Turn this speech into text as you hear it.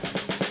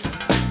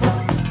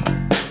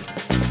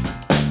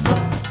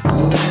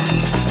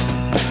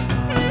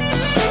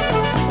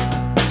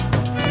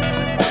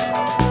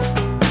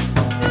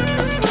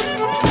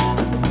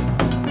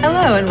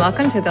Hello and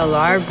welcome to the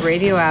LARB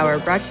Radio Hour,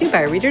 brought to you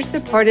by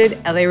reader-supported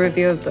LA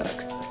Review of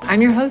Books.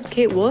 I'm your host,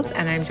 Kate Wolf,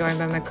 and I'm joined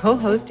by my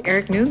co-host,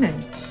 Eric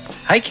Newman.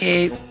 Hi,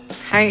 Kate.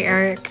 Hi,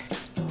 Eric.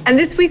 And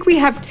this week we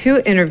have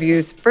two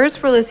interviews.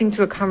 First, we're listening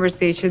to a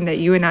conversation that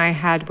you and I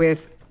had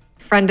with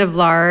friend of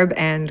LARB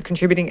and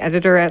contributing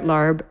editor at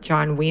LARB,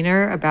 Jon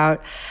Wiener,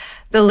 about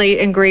the late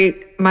and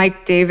great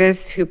Mike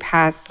Davis, who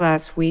passed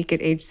last week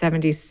at age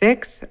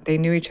 76. They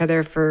knew each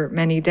other for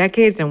many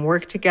decades and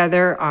worked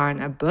together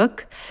on a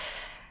book.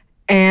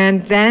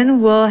 And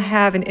then we'll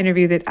have an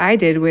interview that I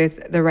did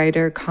with the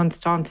writer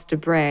Constance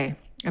Debré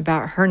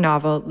about her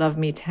novel, Love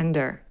Me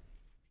Tender.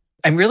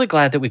 I'm really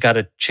glad that we got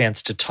a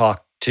chance to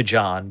talk to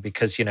Jon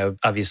because,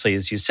 obviously,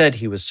 as you said,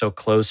 he was so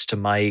close to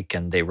Mike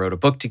and they wrote a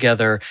book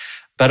together.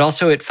 But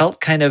also it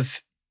felt kind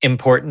of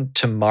important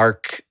to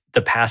mark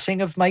the passing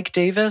of Mike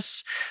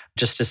Davis,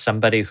 just as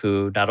somebody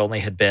who not only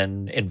had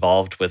been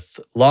involved with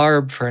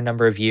LARB for a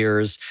number of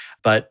years,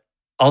 but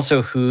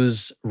also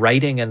whose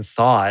writing and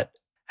thought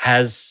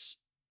has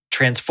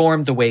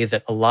transformed the way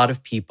that a lot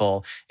of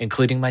people,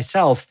 including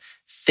myself,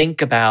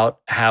 think about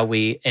how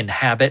we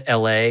inhabit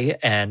LA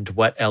and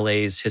what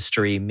LA's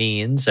history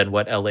means and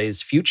what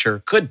LA's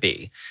future could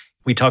be.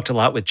 We talked a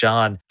lot with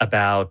Jon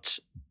about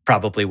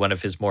probably one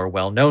of his more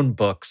well-known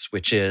books,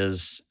 which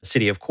is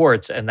City of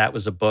Quartz. And that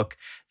was a book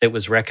that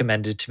was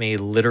recommended to me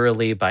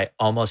literally by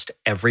almost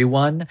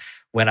everyone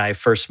when I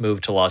first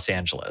moved to Los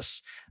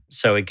Angeles.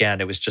 So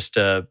again, it was just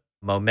a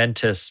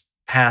momentous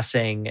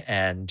passing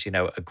and,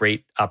 a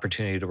great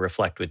opportunity to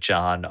reflect with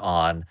Jon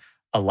on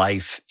a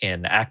life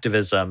in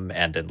activism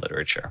and in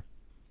literature.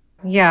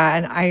 Yeah,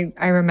 and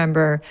I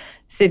remember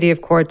City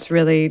of Quartz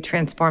really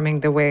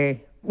transforming the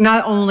way,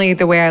 not only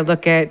the way I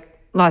look at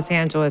Los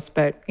Angeles,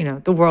 but,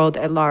 the world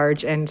at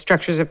large and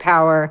structures of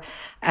power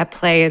at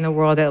play in the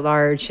world at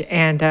large,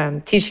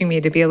 and teaching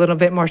me to be a little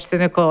bit more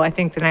cynical, I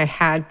think, than I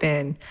had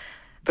been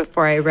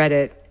before I read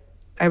it.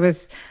 I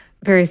was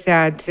very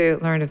sad to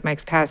learn of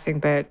Mike's passing,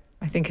 but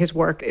I think his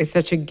work is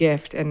such a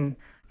gift, and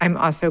I'm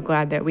also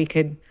glad that we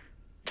could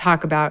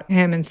talk about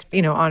him and,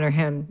 honor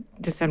him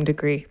to some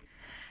degree.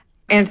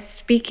 And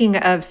speaking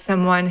of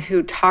someone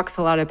who talks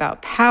a lot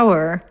about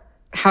power,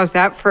 how's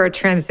that for a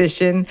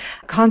transition?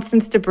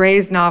 Constance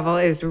Debré's novel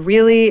is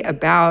really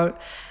about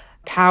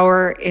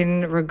power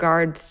in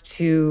regards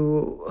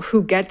to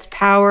who gets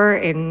power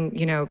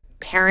in,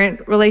 parent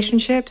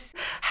relationships,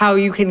 how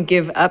you can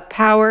give up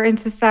power in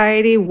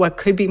society, what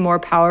could be more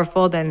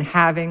powerful than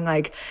having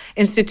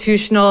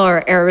institutional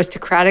or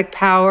aristocratic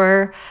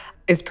power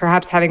is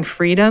perhaps having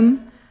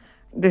freedom.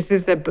 This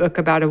is a book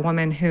about a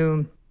woman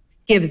who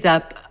gives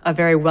up a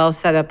very well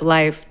set up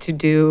life to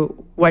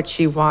do what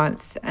she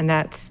wants, and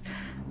that's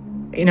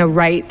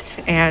write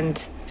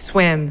and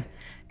swim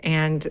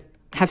and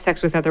have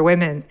sex with other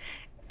women.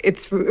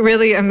 It's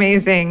really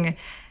amazing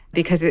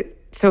because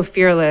it's so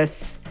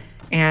fearless.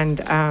 And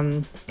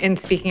in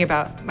speaking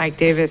about Mike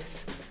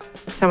Davis,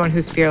 someone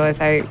who's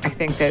fearless, I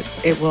think that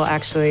it will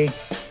actually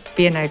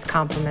be a nice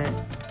compliment.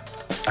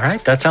 All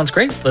right, that sounds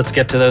great. Let's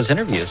get to those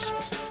interviews.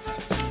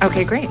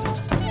 Okay, great.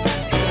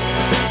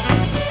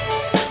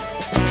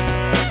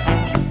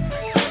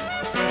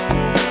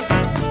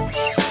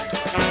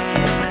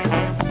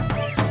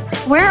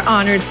 We're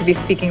honored to be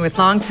speaking with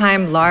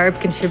longtime LARB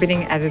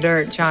contributing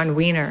editor Jon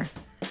Wiener.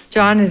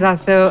 Jon is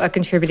also a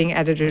contributing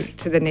editor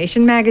to The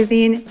Nation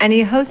magazine, and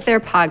he hosts their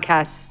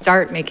podcast,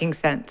 Start Making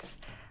Sense.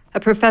 A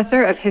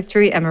professor of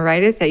history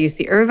emeritus at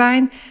UC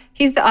Irvine,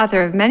 he's the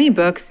author of many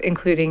books,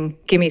 including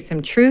Gimme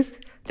Some Truth,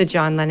 The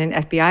John Lennon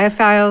FBI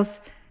Files,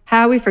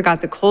 How We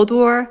Forgot the Cold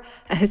War,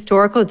 A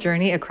Historical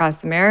Journey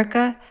Across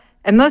America,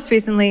 and most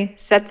recently,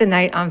 Set the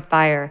Night on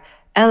Fire,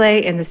 LA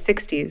in the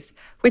 60s,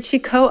 which he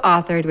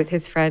co-authored with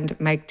his friend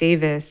Mike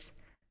Davis.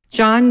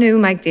 Jon knew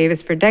Mike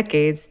Davis for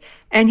decades,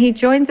 and he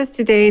joins us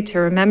today to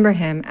remember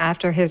him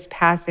after his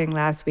passing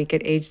last week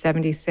at age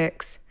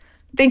 76.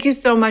 Thank you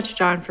so much,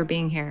 Jon, for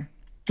being here.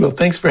 Well,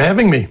 thanks for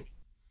having me.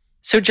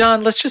 So,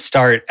 Jon, let's just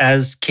start.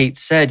 As Kate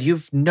said,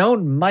 you've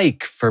known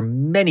Mike for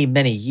many,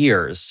 many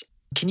years.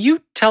 Can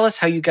you tell us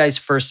how you guys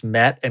first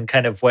met and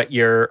kind of what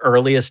your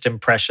earliest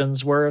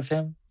impressions were of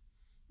him?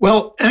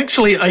 Well,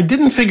 actually, I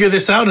didn't figure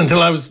this out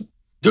until I was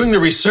doing the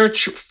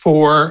research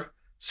for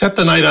Set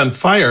the Night on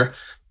Fire.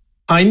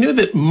 I knew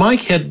that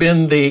Mike had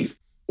been the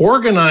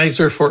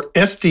organizer for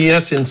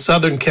SDS in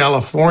Southern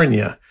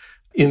California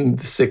in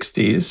the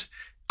 60s.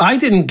 I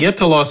didn't get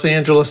to Los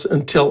Angeles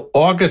until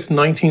August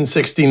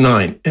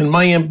 1969. And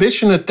my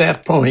ambition at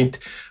that point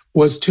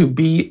was to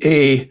be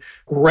a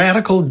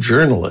radical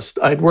journalist.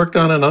 I'd worked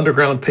on an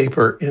underground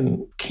paper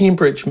in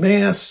Cambridge,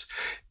 Mass.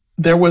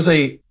 There was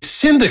a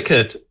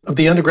syndicate of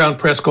the underground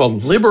press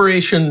called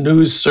Liberation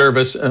News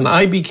Service, and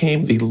I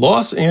became the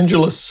Los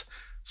Angeles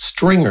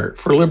stringer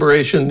for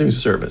Liberation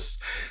News Service.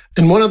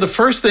 And one of the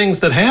first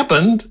things that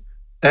happened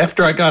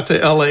after I got to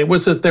LA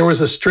was that there was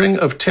a string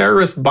of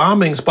terrorist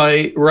bombings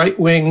by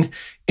right-wing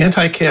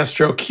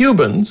anti-Castro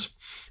Cubans.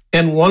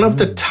 And one of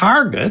the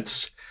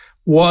targets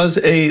was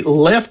a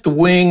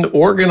left-wing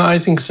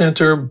organizing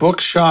center,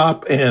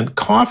 bookshop, and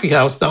coffee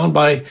house down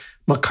by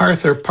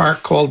MacArthur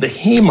Park called the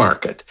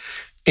Haymarket.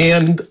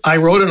 And I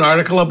wrote an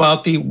article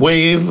about the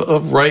wave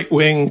of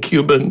right-wing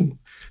Cuban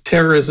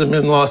terrorism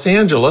in Los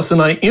Angeles.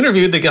 And I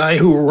interviewed the guy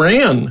who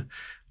ran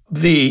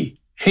the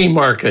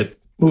Haymarket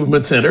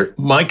Movement Center,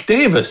 Mike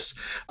Davis.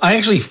 I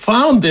actually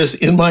found this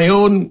in my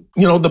own,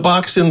 the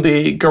box in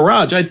the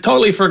garage. I'd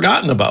totally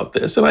forgotten about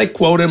this. And I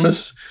quote him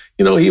as,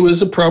 he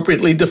was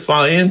appropriately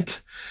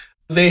defiant.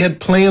 They had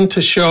planned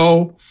to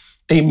show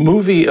a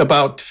movie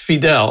about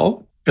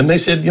Fidel. And they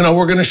said,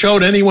 we're going to show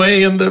it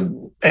anyway in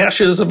the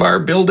ashes of our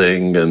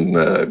building. And,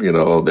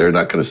 they're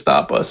not going to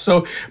stop us.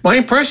 So my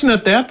impression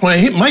at that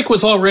point, Mike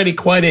was already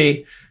quite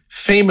a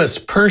famous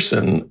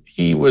person.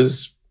 He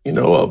was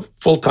a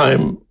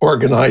full-time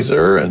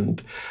organizer.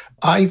 And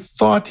I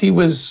thought he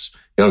was,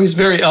 he's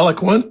very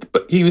eloquent,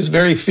 but he was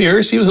very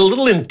fierce. He was a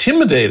little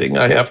intimidating,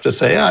 I have to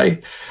say.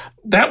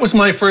 That was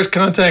my first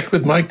contact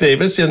with Mike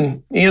Davis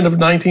in the end of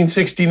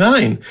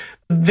 1969.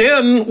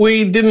 Then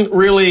we didn't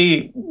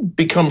really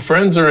become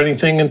friends or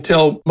anything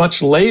until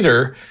much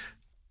later.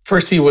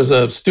 First, he was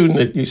a student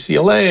at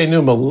UCLA. I knew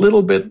him a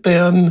little bit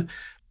then.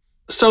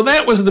 So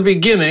that was the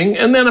beginning.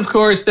 And then, of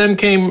course, then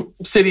came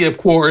City of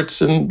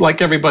Quartz. And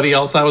like everybody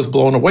else, I was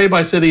blown away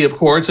by City of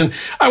Quartz. And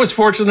I was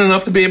fortunate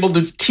enough to be able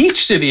to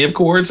teach City of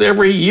Quartz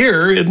every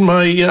year in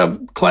my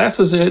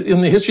classes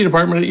in the history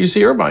department at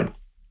UC Irvine.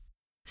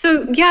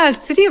 So, yeah,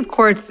 City of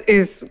Quartz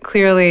is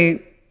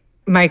clearly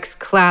Mike's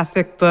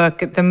classic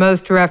book, the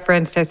most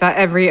referenced. I saw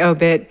every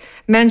obit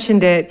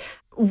mentioned it.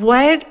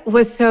 What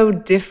was so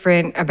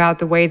different about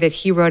the way that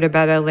he wrote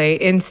about LA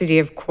in City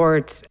of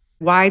Quartz?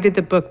 Why did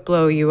the book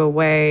blow you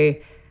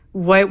away?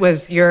 What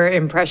was your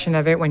impression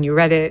of it when you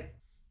read it?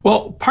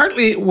 Well,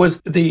 partly it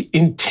was the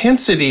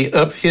intensity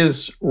of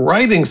his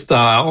writing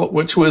style,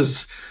 which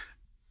was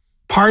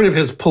part of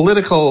his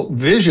political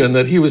vision,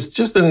 that he was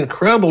just an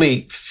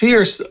incredibly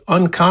fierce,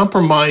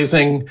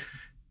 uncompromising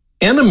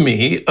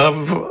enemy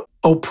of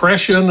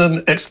oppression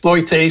and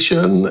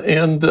exploitation.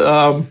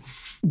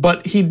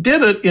 But he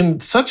did it in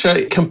such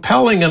a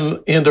compelling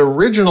and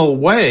original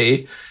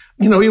way.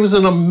 He was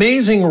an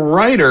amazing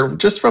writer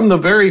just from the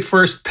very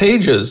first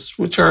pages,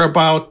 which are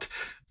about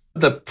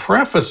the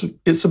preface.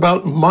 It's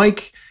about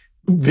Mike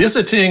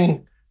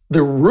visiting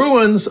the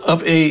ruins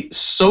of a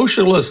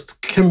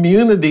socialist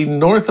community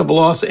north of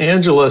Los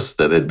Angeles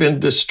that had been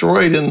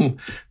destroyed in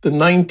the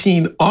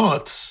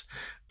 1900s,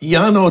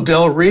 Llano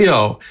del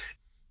Rio.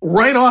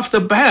 Right off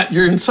the bat,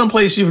 you're in some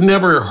place you've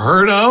never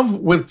heard of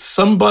with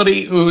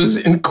somebody who's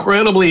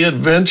incredibly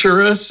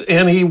adventurous,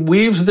 and he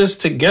weaves this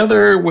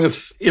together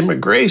with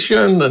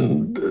immigration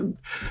and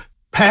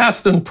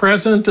past and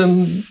present,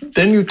 and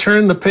then you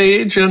turn the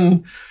page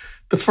and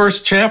the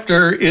first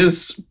chapter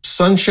is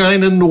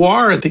sunshine and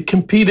noir, the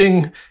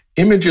competing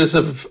images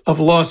of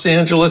Los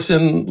Angeles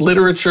in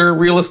literature,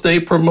 real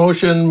estate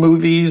promotion,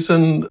 movies,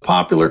 and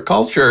popular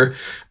culture.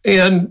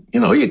 And,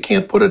 you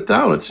can't put it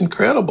down. It's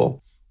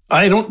incredible.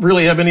 I don't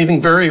really have anything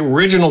very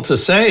original to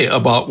say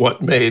about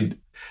what made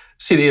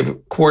City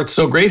of Quartz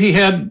so great. He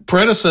had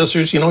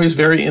predecessors. He's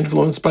very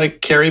influenced by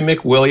Carey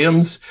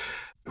McWilliams,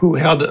 who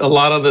had a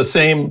lot of the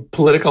same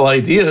political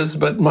ideas.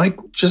 But Mike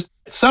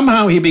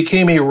somehow he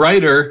became a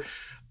writer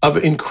of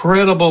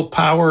incredible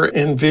power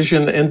and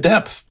vision and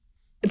depth.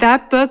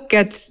 That book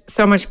gets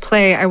so much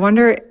play. I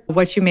wonder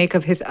what you make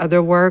of his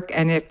other work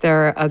and if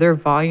there are other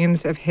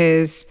volumes of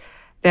his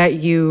that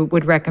you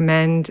would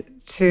recommend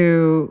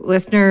to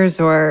listeners,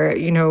 or,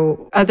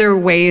 other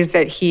ways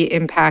that he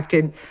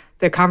impacted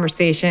the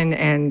conversation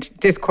and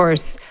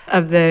discourse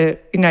of the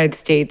United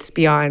States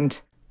beyond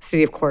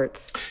City of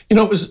Quartz. It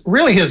was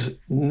really his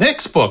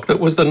next book that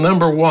was the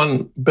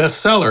 #1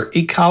 bestseller,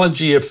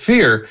 Ecology of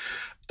Fear.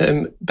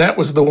 And that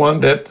was the one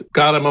that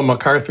got him a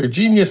MacArthur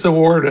Genius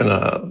Award and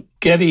a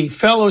Getty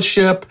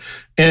Fellowship,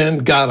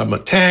 and got him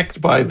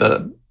attacked by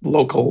the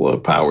local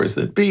powers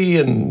that be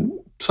in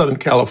Southern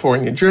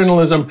California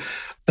journalism.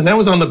 And that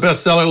was on the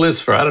bestseller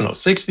list for,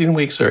 16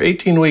 weeks or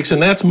 18 weeks.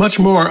 And that's much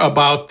more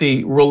about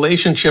the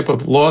relationship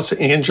of Los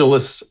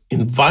Angeles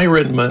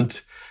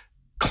environment,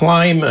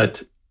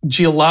 climate,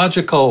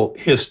 geological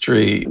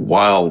history,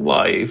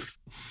 wildlife,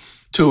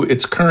 to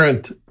its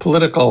current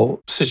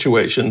political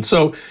situation.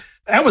 So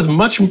that was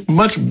much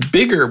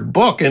bigger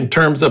book in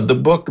terms of the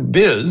book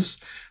biz,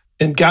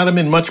 and got him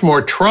in much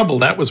more trouble.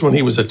 That was when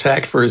he was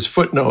attacked for his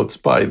footnotes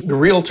by the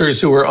realtors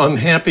who were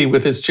unhappy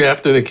with his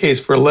chapter, The Case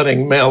for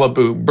Letting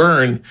Malibu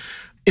Burn.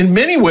 In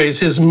many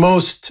ways, his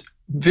most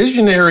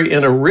visionary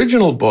and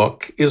original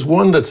book is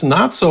one that's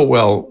not so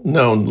well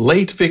known,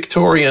 Late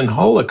Victorian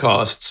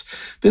Holocausts.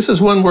 This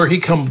is one where he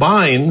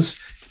combines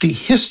the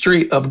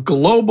history of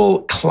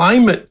global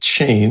climate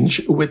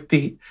change with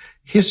the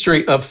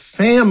history of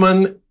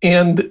famine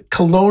and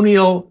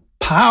colonial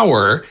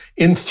power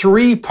in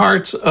 3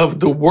 parts of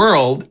the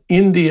world: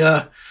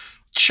 India,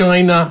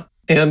 China,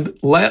 and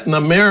Latin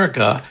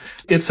America.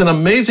 It's an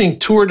amazing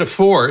tour de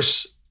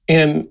force,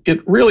 and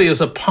it really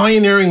is a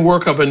pioneering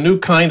work of a new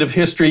kind of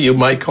history. You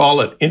might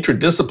call it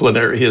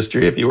interdisciplinary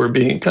history if you were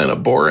being kind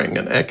of boring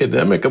and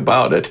academic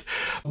about it.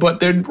 But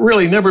there'd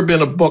really never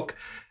been a book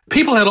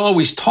People had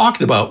always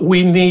talked about,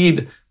 we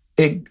need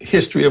a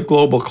history of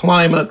global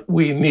climate.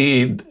 We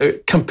need a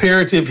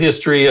comparative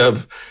history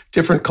of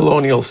different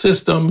colonial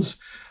systems.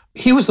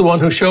 He was the one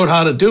who showed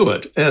how to do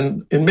it.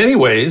 And in many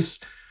ways,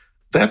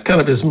 that's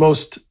kind of his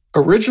most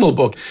original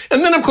book.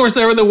 And then, of course,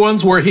 there were the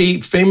ones where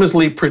he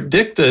famously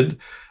predicted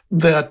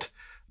that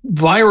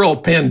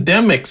viral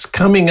pandemics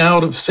coming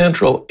out of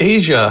Central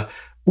Asia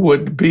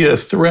would be a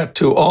threat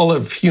to all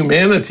of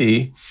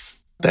humanity.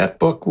 That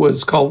book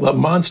was called The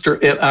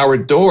Monster at Our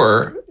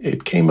Door.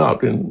 It came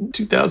out in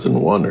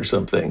 2001 or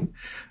something.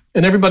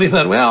 And everybody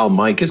thought, well,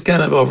 Mike is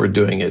kind of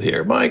overdoing it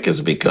here. Mike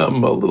has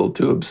become a little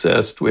too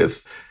obsessed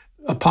with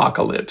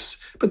apocalypse.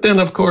 But then,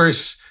 of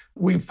course,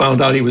 we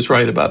found out he was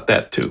right about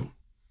that too.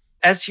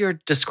 As you're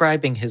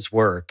describing his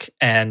work,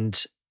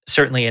 and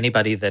certainly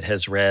anybody that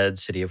has read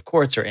City of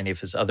Quartz or any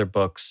of his other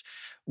books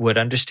would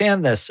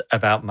understand this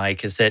about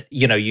Mike, is that,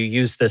 you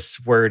use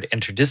this word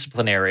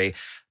interdisciplinary,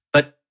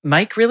 but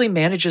Mike really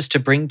manages to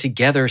bring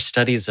together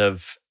studies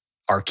of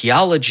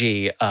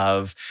archaeology,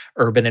 of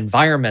urban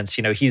environments.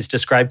 He's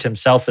described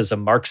himself as a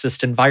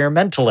Marxist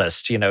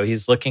environmentalist.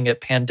 He's looking at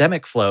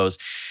pandemic flows.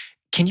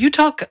 Can you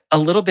talk a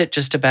little bit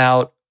just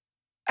about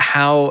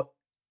how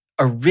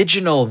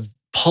original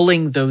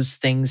pulling those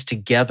things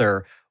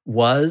together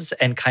was,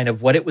 and kind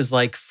of what it was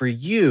like for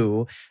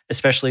you,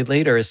 especially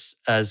later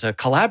as a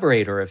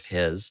collaborator of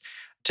his,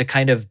 to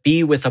kind of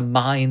be with a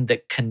mind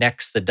that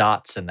connects the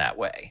dots in that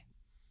way?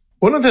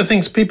 One of the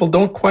things people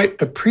don't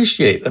quite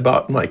appreciate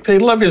about Mike, they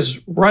love his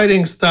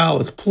writing style,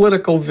 his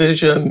political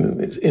vision,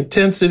 his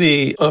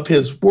intensity of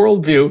his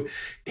worldview.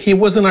 He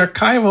was an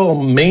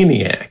archival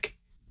maniac.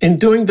 In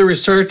doing the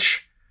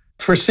research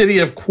for City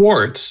of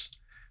Quartz,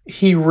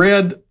 he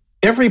read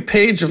every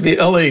page of the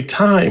LA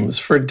Times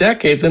for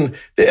decades. And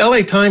the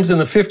LA Times in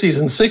the 50s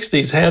and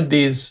 60s had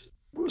these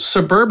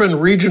suburban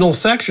regional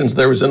sections.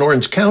 There was an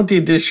Orange County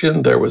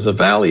edition, there was a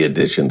Valley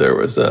edition, there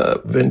was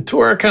a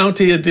Ventura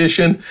County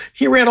edition.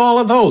 He read all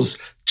of those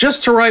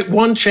just to write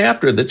one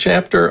chapter, the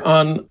chapter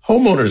on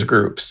homeowners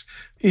groups.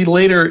 He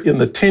later, in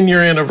the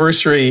 10-year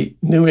anniversary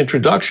new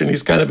introduction,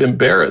 he's kind of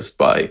embarrassed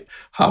by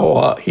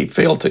how he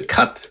failed to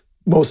cut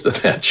most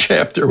of that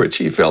chapter, which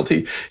he felt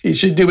he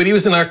should do. But he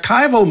was an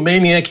archival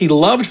maniac. He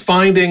loved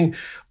finding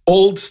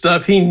old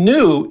stuff. He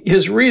knew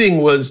his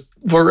reading was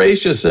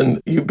voracious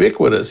and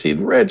ubiquitous. He'd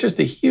read just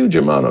a huge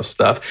amount of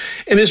stuff.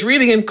 And his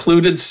reading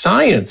included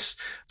science.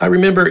 I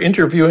remember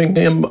interviewing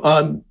him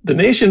on the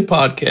Nation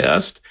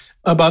podcast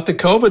about the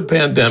COVID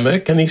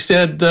pandemic. And he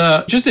said,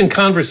 just in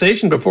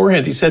conversation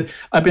beforehand, he said,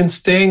 I've been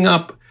staying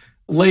up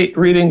late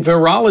reading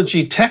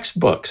virology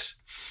textbooks.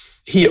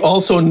 He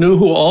also knew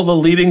who all the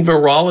leading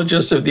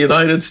virologists of the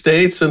United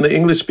States and the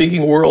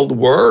English-speaking world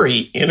were.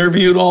 He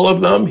interviewed all of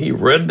them. He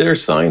read their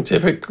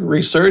scientific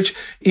research.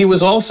 He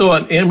was also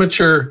an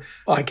amateur,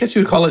 I guess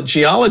you'd call it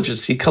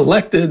geologist. He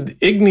collected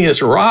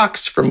igneous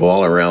rocks from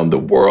all around the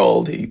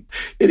world. He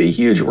had a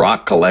huge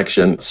rock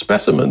collection,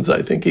 specimens,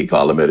 I think he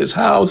called them, at his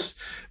house.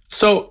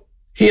 So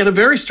he had a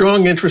very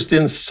strong interest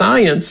in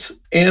science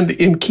and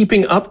in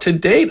keeping up to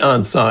date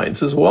on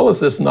science, as well as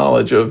this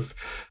knowledge of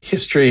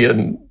history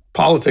and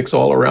politics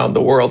all around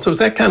the world. So it's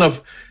that kind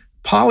of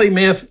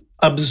polymath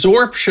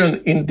absorption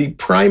in the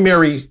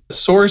primary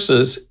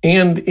sources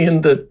and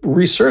in the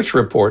research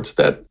reports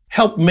that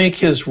helped make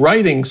his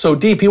writing so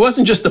deep. He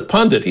wasn't just a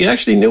pundit. He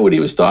actually knew what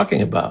he was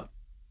talking about.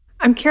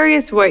 I'm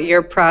curious what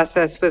your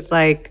process was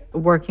like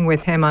working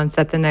with him on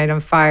Set the Night on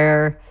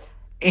Fire,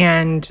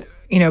 and,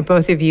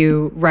 both of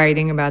you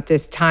writing about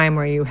this time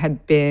where you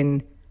had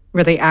been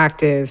really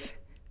active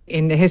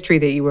in the history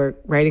that you were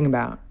writing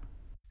about.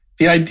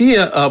 The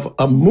idea of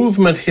a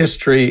movement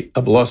history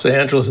of Los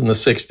Angeles in the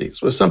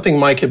 60s was something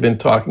Mike had been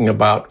talking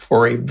about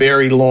for a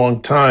very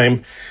long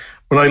time.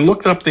 When I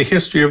looked up the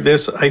history of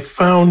this, I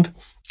found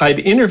I'd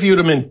interviewed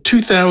him in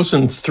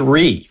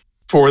 2003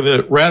 for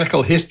the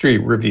Radical History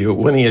Review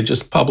when he had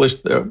just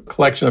published, the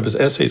collection of his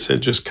essays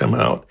had just come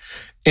out.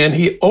 And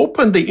he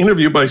opened the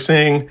interview by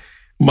saying,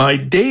 my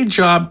day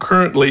job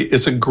currently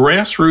is a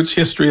grassroots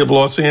history of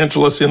Los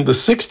Angeles in the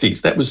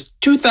 60s. That was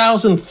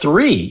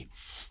 2003.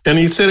 And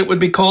he said it would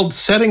be called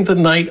Setting the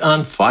Night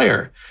on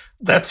Fire.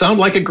 That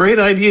sounded like a great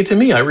idea to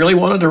me. I really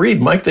wanted to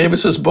read Mike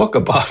Davis's book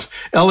about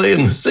LA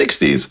in the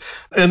 60s.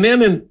 And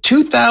then in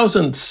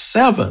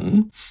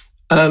 2007,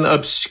 an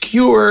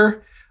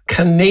obscure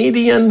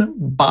Canadian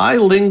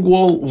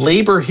bilingual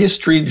labor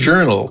history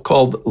journal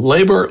called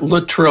Labor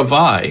Le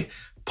Travail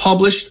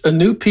published a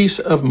new piece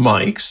of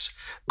Mike's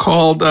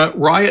called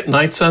Riot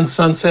Nights on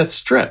Sunset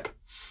Strip.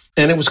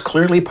 And it was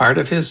clearly part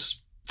of his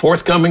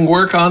forthcoming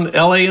work on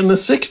LA in the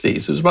 60s.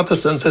 It was about the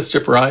Sunset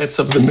Strip riots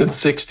of the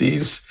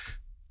mid-60s,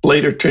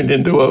 later turned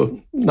into a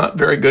not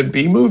very good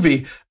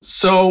B-movie.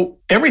 So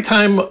every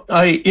time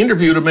I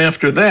interviewed him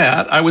after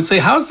that, I would say,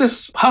 how's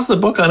the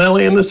book on LA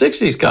in the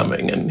 60s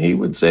coming? And he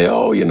would say,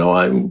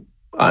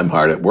 I'm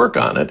hard at work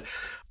on it.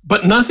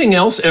 But nothing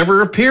else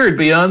ever appeared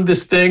beyond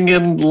this thing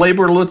in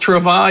Labor Le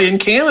Travail in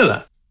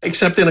Canada,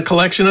 except in a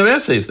collection of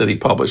essays that he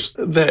published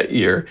that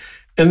year.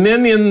 And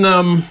then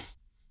in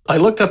I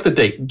looked up the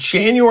date,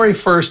 January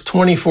 1st,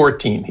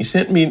 2014. He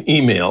sent me an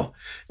email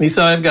and he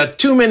said, I've got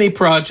too many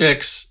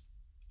projects.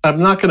 I'm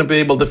not going to be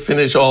able to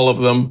finish all of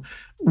them.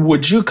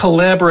 Would you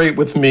collaborate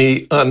with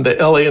me on the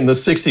LA in the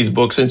 60s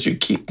book since you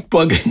keep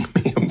bugging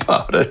me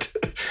about it?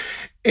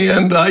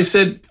 And I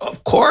said,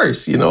 of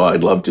course,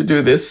 I'd love to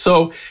do this.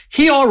 So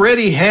he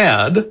already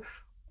had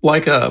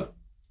like a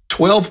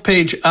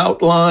 12-page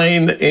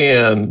outline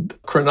and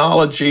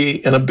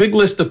chronology and a big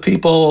list of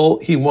people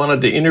he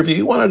wanted to interview.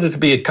 He wanted it to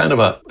be a kind of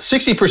a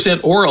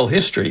 60% oral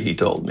history, he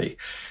told me.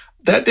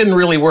 That didn't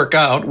really work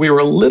out. We were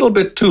a little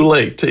bit too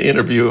late to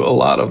interview a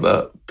lot of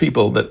the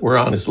people that were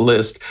on his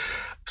list.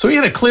 So he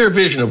had a clear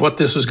vision of what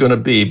this was going to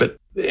be,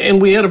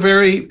 and we had a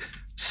very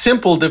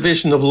simple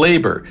division of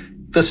labor.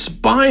 The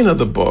spine of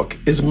the book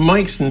is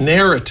Mike's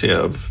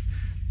narrative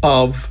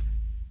of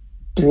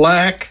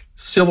Black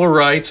civil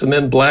rights and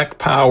then Black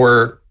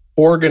power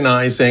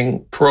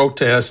organizing,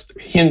 protest,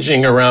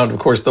 hinging around, of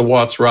course, the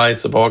Watts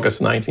riots of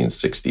August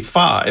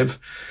 1965.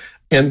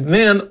 And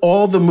then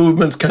all the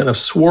movements kind of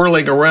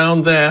swirling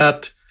around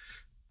that,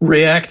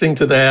 reacting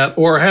to that,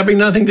 or having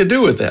nothing to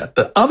do with that.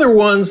 The other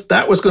ones,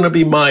 that was going to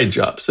be my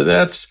job. So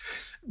that's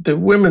the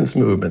women's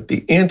movement,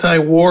 the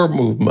anti-war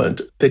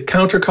movement, the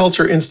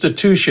counterculture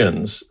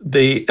institutions,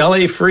 the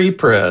LA Free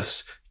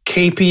Press,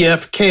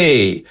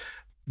 KPFK,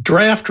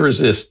 draft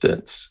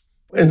resistance.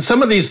 And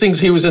some of these things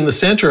he was in the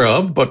center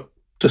of, but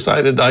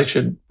decided I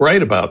should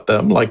write about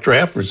them, like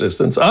draft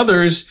resistance.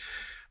 Others,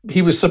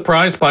 he was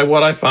surprised by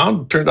what I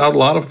found. Turned out a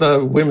lot of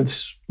the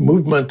women's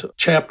movement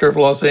chapter of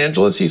Los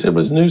Angeles, he said,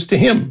 was news to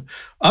him.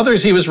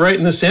 Others, he was right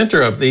in the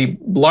center of. The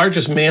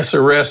largest mass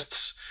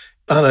arrests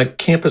on a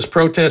campus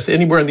protest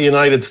anywhere in the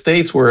United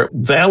States were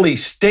Valley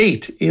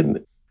State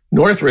in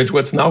Northridge,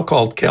 what's now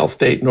called Cal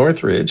State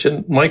Northridge.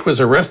 And Mike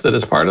was arrested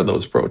as part of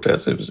those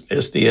protests. It was an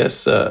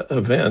SDS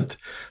event.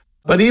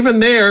 But even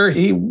there,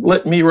 he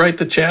let me write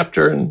the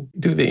chapter and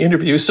do the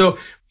interview. So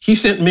he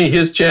sent me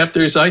his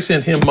chapters. I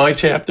sent him my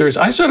chapters.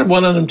 I sort of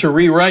wanted him to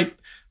rewrite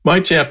my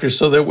chapters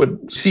so that it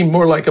would seem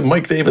more like a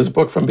Mike Davis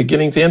book from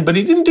beginning to end. But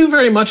he didn't do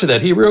very much of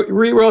that. He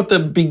rewrote the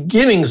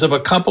beginnings of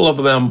a couple of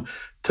them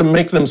to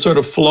make them sort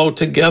of flow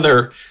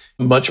together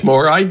much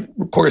more.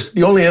 Of course,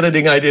 the only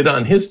editing I did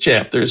on his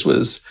chapters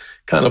was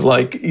kind of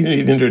like, you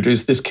need to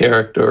introduce this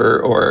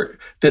character, or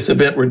this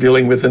event we're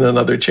dealing with in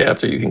another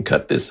chapter, you can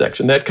cut this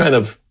section. That kind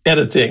of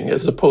editing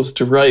as opposed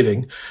to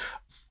writing.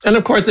 And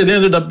of course, it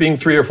ended up being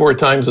 3 or 4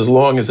 times as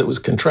long as it was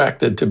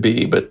contracted to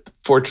be. But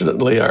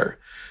fortunately, our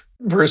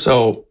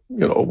verso,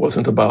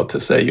 wasn't about to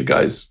say, you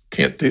guys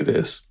can't do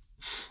this.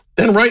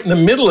 Then right in the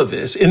middle of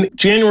this, in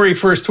January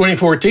 1st,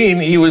 2014,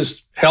 he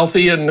was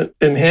healthy and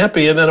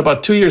happy. And then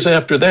about 2 years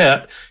after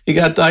that, he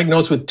got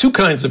diagnosed with 2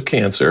 kinds of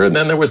cancer. And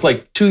then there was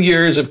like 2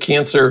 years of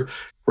cancer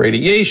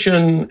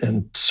radiation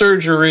and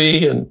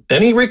surgery. And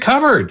then he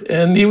recovered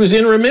and he was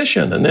in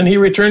remission. And then he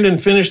returned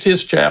and finished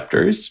his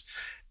chapters.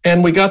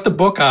 And we got the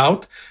book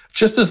out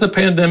just as the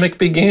pandemic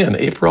began,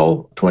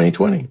 April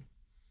 2020.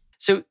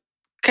 So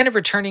kind of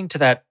returning to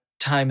that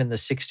time in the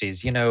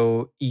 60s,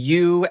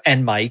 you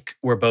and Mike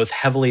were both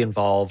heavily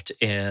involved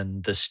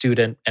in the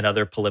student and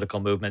other political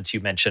movements.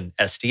 You mentioned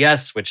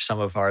SDS, which some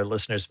of our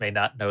listeners may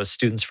not know as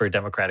Students for a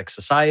Democratic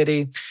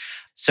Society.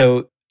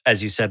 So,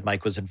 as you said,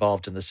 Mike was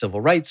involved in the civil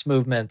rights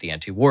movement, the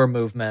anti-war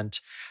movement.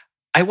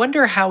 I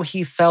wonder how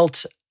he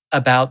felt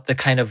about the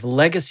kind of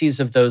legacies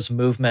of those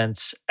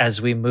movements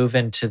as we move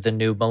into the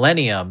new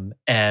millennium,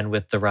 and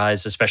with the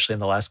rise, especially in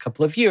the last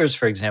couple of years,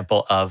 for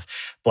example, of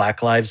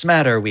Black Lives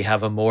Matter. We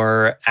have a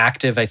more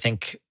active, I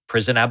think,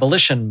 prison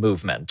abolition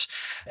movement.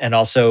 And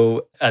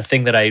also a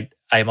thing that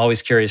I'm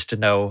always curious to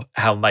know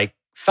how Mike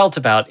felt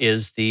about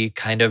is the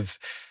kind of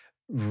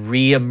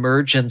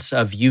reemergence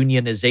of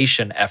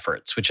unionization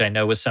efforts, which I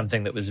know was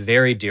something that was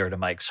very dear to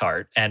Mike's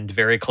heart and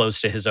very close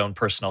to his own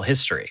personal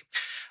history.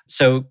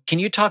 So can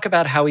you talk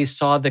about how he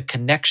saw the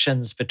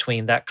connections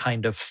between that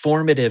kind of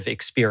formative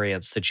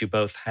experience that you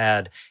both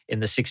had in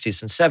the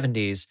 60s and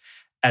 70s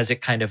as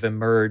it kind of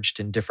emerged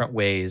in different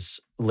ways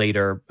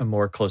later,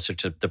 more closer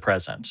to the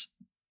present?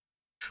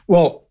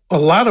 Well, a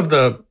lot of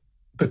the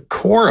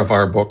core of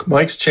our book,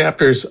 Mike's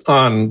chapters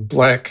on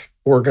Black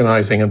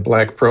organizing and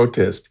Black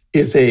protest,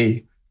 is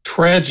a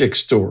tragic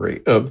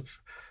story of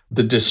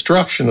the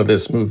destruction of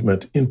this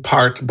movement, in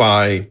part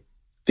by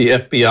the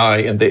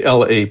FBI and the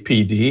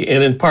LAPD,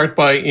 and in part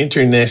by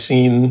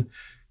internecine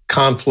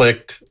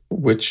conflict,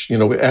 which,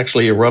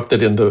 actually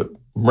erupted in the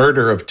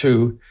murder of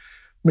 2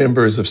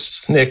 members of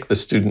SNCC, the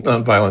Student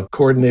Nonviolent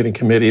Coordinating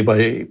Committee,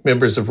 by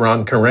members of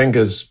Ron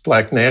Karenga's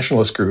Black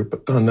Nationalist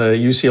Group on the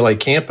UCLA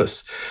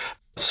campus.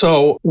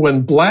 So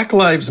when Black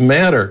Lives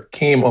Matter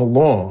came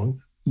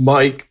along,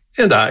 Mike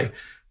and I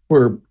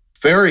were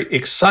very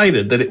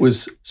excited that it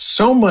was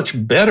so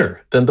much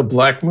better than the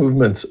Black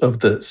movements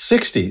of the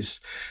 60s.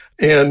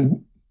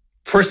 And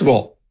first of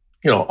all,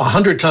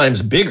 100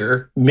 times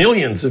bigger,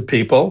 millions of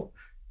people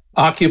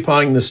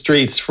occupying the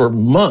streets for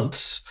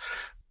months,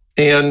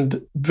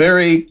 and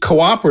very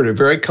cooperative,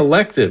 very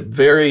collective,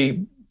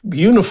 very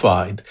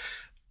unified.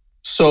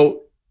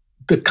 So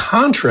the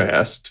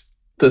contrast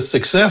the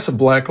success of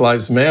Black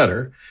Lives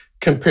Matter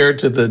compared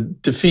to the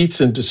defeats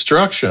and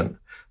destruction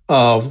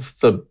of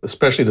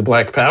especially the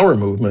Black Power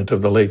movement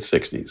of the late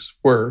 60s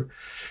were,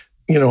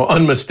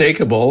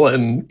 unmistakable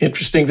and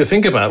interesting to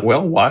think about.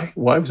 Well, why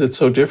was it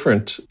so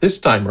different this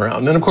time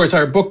around? And of course,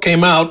 our book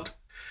came out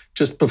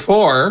just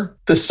before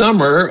the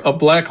summer of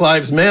Black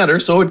Lives Matter,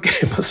 so it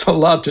gave us a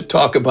lot to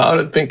talk about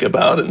and think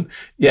about and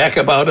yak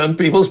about on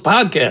people's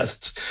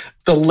podcasts.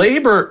 The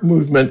labor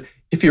movement,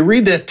 if you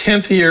read that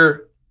 10th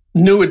year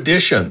new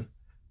edition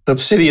of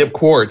City of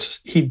Quartz,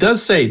 he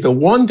does say the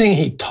one thing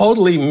he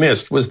totally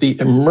missed was the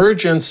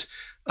emergence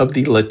of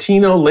the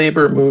Latino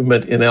labor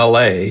movement in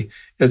LA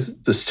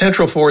as the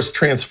central force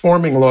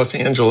transforming Los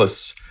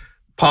Angeles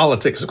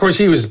politics. Of course,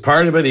 he was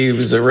part of it. He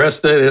was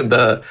arrested in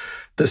the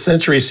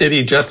Century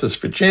City Justice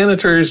for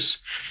Janitors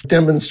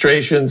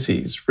demonstrations.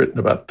 He's written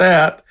about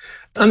that.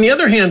 On the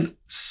other hand,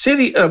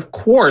 City of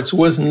Quartz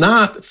was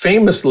not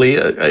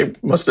famously, I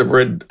must have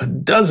read a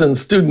dozen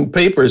student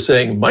papers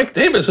saying, Mike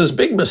Davis's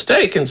big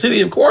mistake in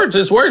City of Quartz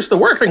is where's the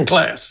working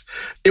class?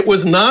 It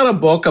was not a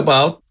book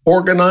about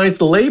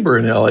organized labor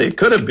in LA. It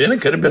could have been.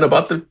 It could have been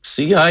about the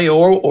CIO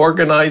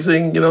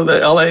organizing, the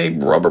LA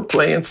rubber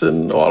plants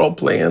and auto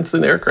plants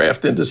and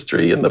aircraft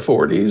industry in the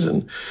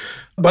 40s.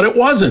 But it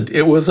wasn't.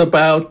 It was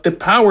about the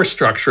power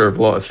structure of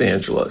Los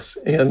Angeles.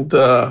 And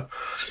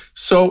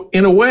so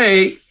in a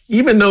way,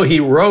 even though he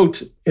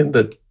wrote in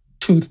the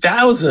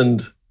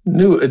 2000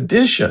 new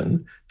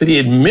edition that he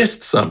had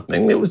missed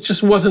something, it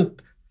just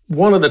wasn't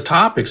one of the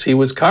topics he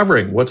was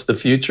covering. What's the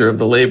future of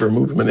the labor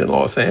movement in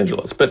Los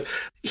Angeles? But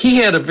he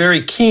had a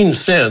very keen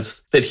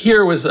sense that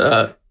here was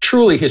a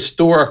truly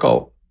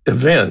historical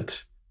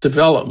event,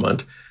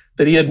 development,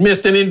 that he had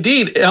missed. And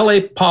indeed,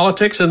 LA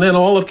politics and then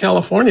all of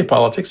California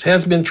politics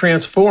has been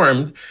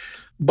transformed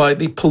by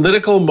the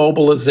political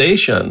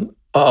mobilization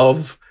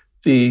of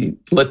the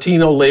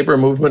Latino labor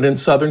movement in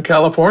Southern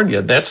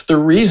California. That's the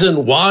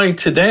reason why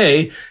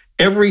today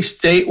every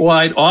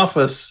statewide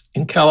office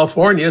in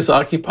California is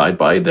occupied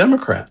by a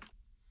Democrat.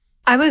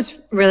 I was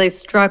really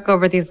struck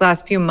over these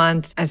last few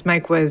months as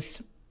Mike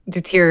was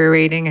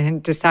deteriorating and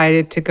had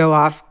decided to go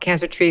off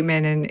cancer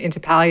treatment and into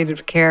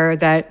palliative care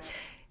that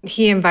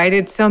he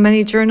invited so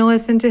many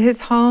journalists into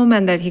his home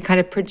and that he kind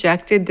of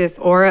projected this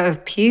aura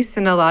of peace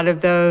in a lot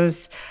of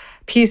those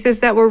pieces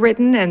that were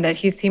written and that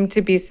he seemed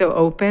to be so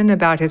open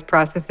about his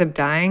process of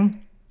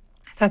dying.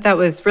 I thought that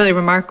was really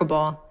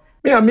remarkable.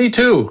 Yeah, me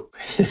too.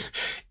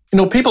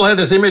 People had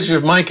this image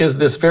of Mike as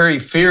this very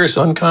fierce,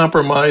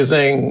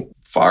 uncompromising,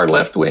 far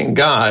left-wing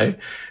guy.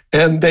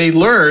 And they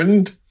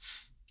learned,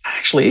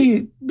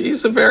 actually,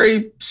 he's a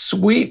very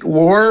sweet,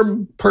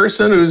 warm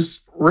person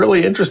who's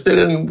really interested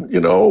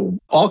in,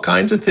 all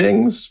kinds of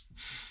things.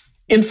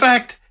 In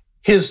fact,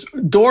 his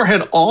door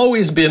had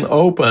always been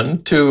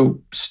open to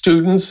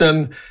students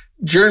and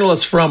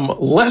journalists from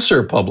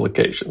lesser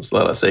publications,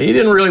 let us say. He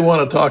didn't really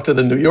want to talk to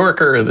the New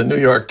Yorker or the New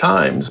York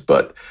Times,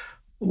 but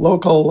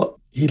local.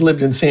 He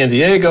lived in San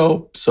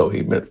Diego, so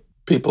he met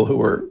people who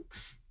were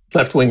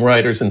left-wing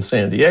writers in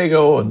San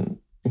Diego and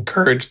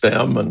encouraged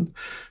them, and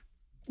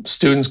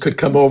students could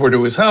come over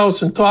to his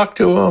house and talk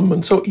to him.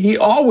 And so he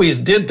always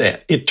did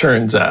that, it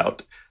turns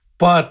out.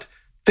 But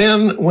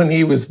then when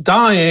he was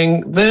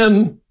dying,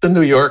 then the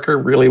New Yorker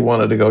really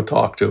wanted to go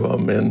talk to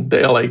him, and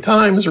the LA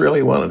Times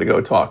really wanted to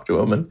go talk to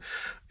him. And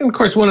of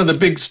course, one of the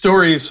big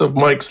stories of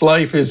Mike's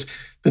life is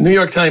the New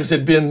York Times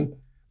had been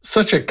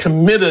such a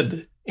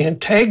committed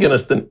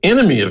antagonist, an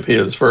enemy of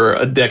his for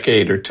a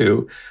decade or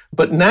two.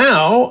 But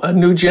now a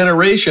new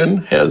generation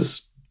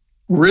has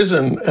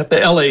risen at the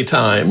LA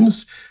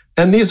Times.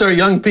 And these are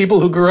young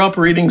people who grew up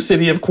reading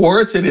City of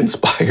Quartz. It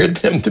inspired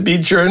them to be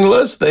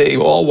journalists. They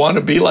all want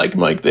to be like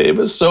Mike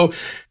Davis. So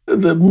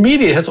the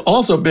media has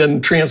also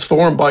been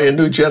transformed by a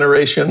new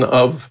generation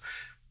of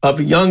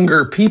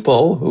younger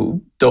people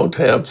who don't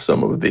have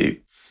some of the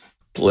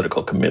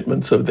political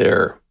commitments of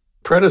their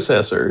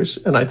predecessors.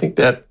 And I think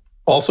that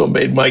also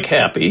made Mike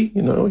happy.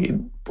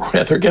 He'd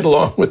rather get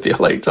along with the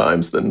LA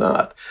Times than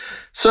not.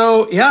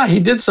 So, yeah, he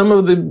did some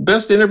of the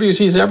best interviews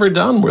he's ever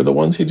done were the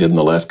ones he did in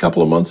the last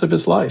couple of months of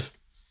his life.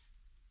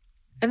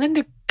 And then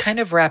to kind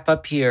of wrap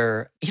up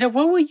here,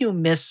 what will you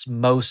miss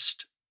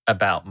most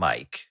about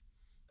Mike?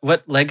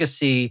 What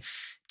legacy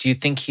do you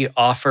think he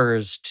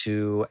offers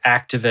to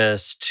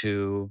activists,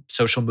 to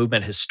social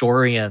movement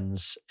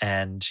historians,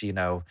 and,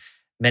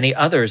 many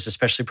others,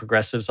 especially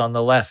progressives on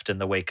the left in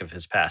the wake of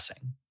his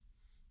passing?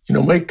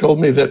 Mike told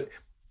me that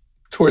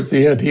towards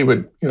the end,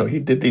 he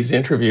did these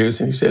interviews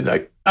and he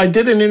said, I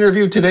did an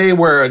interview today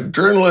where a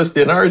journalist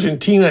in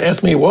Argentina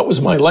asked me what was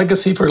my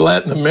legacy for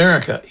Latin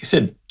America. He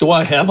said, do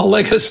I have a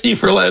legacy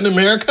for Latin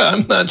America?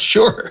 I'm not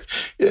sure.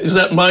 Is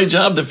that my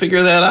job to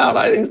figure that out?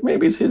 I think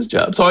maybe it's his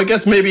job. So I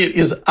guess maybe it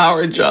is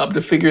our job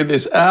to figure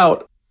this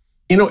out.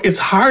 It's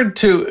hard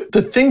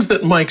the things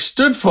that Mike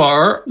stood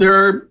for, there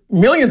are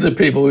millions of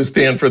people who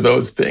stand for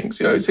those things.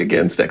 He's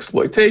against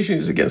exploitation,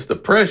 he's against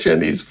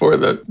oppression, he's for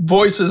the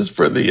voices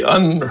for the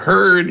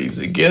unheard, he's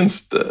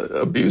against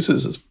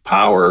abuses of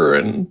power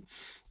and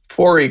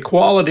for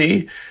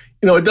equality.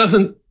 It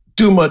doesn't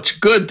do much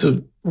good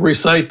to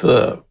recite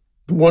the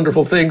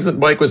wonderful things that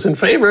Mike was in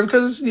favor of,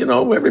 because,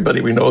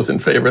 everybody we know is in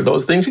favor of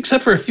those things,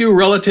 except for a few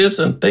relatives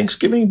and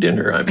Thanksgiving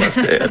dinner, I must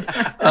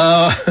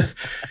add.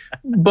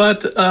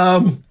 But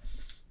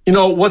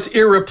what's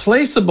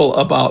irreplaceable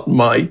about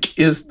Mike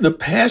is the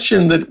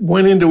passion that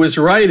went into his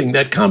writing,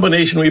 that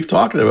combination we've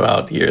talked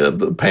about here,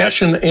 the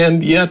passion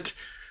and yet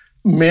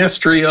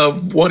mastery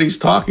of what he's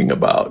talking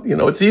about.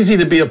 It's easy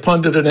to be a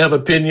pundit and have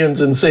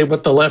opinions and say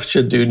what the left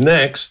should do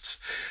next,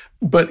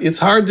 but it's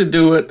hard to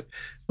do it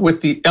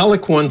with the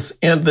eloquence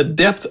and the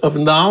depth of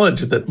knowledge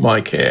that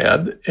Mike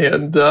had.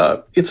 And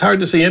it's hard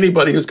to see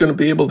anybody who's going to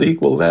be able to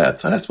equal that.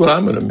 So that's what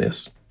I'm going to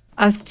miss.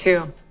 Us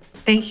too.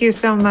 Thank you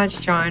so much,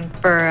 Jon,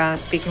 for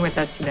speaking with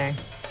us today.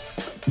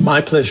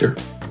 My pleasure.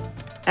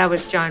 That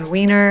was Jon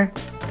Wiener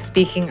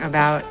speaking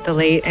about the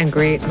late and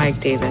great Mike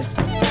Davis.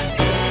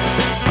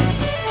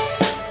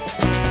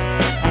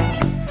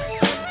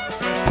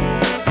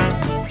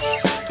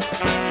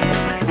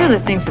 You're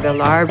listening to the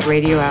LARB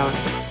Radio Hour.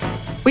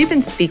 We've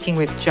been speaking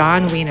with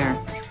Jon Wiener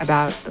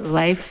about the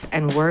life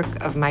and work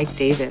of Mike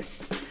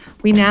Davis.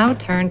 We now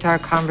turn to our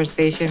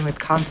conversation with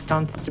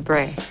Constance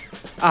Debré,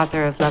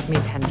 author of Love Me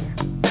Tender.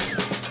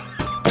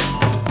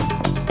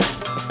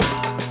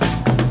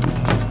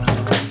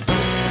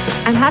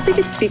 I'm happy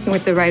to be speaking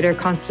with the writer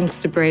Constance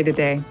Debré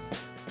today.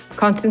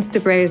 Constance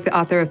Debré is the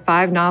author of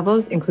 5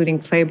 novels, including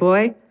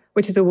Playboy,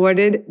 which is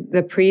awarded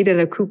the Prix de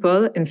la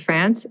Coupole in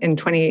France in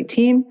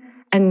 2018,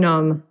 and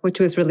Nom, which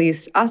was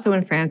released also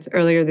in France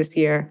earlier this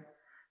year.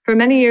 For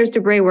many years,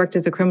 Debré worked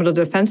as a criminal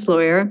defense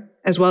lawyer,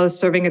 as well as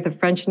serving at the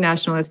French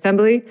National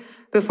Assembly,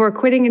 before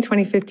quitting in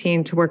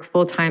 2015 to work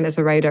full-time as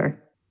a writer.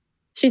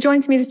 She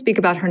joins me to speak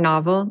about her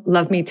novel,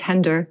 Love Me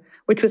Tender,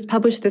 which was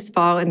published this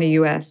fall in the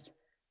U.S.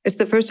 It's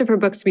the first of her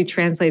books to be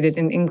translated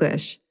in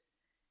English.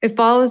 It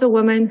follows a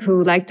woman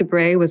who, like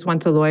Debré, was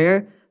once a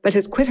lawyer, but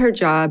has quit her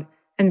job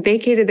and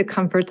vacated the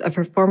comforts of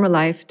her former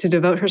life to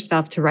devote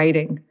herself to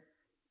writing.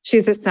 She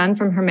has a son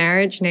from her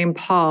marriage named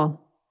Paul.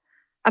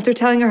 After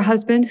telling her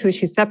husband, who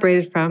she's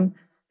separated from,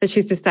 that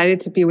she's decided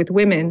to be with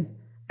women,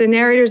 the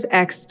narrator's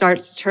ex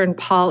starts to turn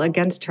Paul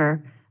against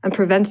her and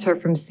prevents her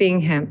from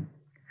seeing him.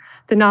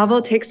 The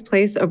novel takes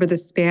place over the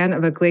span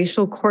of a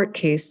glacial court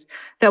case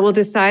that will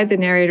decide the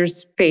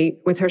narrator's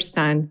fate with her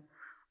son,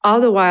 all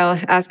the while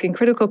asking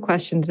critical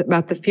questions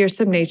about the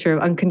fearsome nature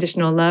of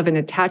unconditional love and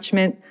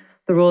attachment,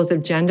 the roles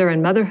of gender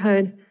and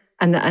motherhood,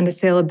 and the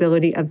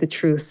unassailability of the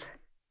truth.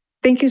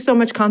 Thank you so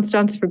much,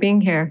 Constance, for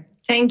being here.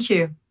 Thank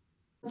you.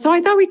 So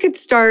I thought we could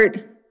start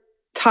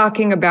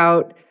talking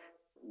about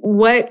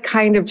what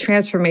kind of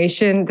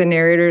transformation the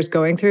narrator is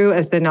going through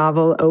as the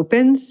novel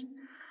opens.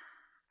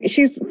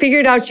 She's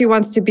figured out she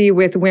wants to be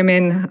with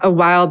women a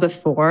while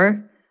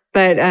before,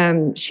 but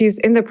she's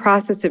in the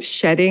process of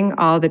shedding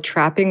all the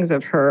trappings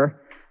of her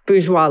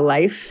bourgeois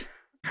life,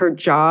 her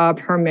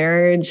job, her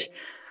marriage,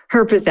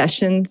 her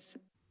possessions.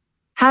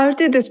 How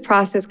did this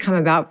process come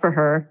about for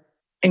her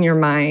in your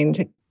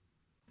mind?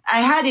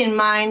 I had in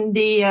mind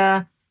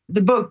the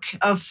book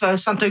of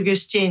Saint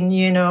Augustine,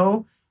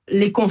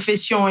 Les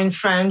Confessions in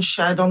French.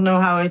 I don't know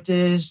how it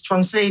is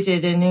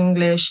translated in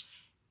English,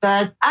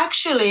 but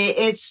actually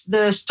it's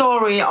the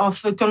story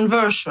of a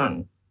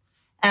conversion.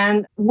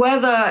 And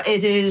whether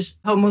it is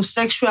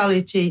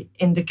homosexuality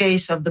in the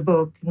case of the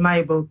book, in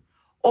my book,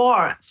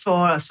 or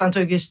for Saint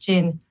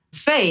Augustine,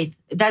 faith,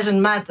 it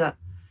doesn't matter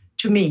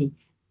to me,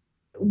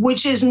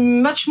 which is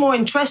much more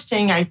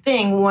interesting, I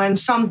think, when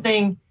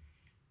something,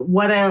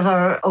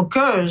 whatever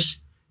occurs,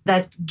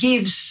 that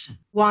gives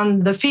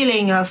one the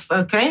feeling of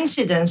a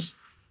coincidence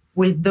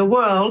with the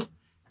world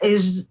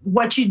is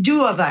what you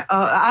do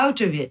out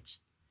of it.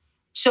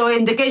 So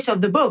in the case of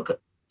the book,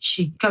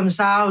 she comes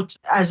out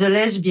as a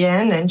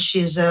lesbian and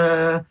she's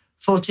a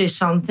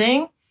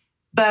 40-something,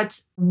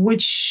 but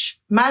which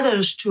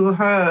matters to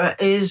her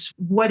is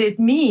what it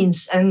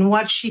means and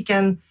what she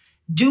can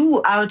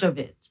do out of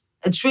it.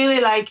 It's really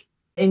like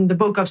in the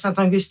book of Saint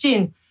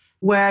Augustine,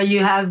 where you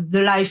have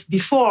the life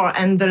before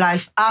and the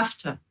life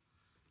after.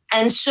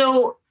 And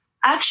so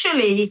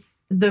actually,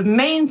 the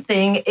main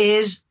thing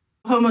is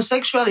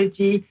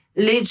homosexuality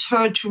leads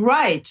her to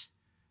write.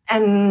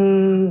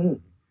 And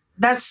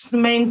that's the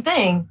main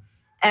thing.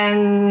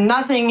 And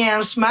nothing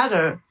else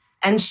matters.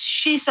 And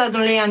she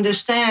suddenly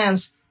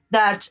understands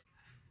that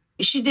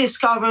she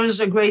discovers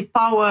a great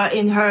power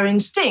in her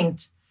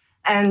instinct.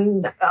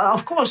 And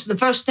of course, the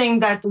first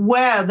thing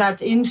where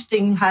that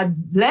instinct had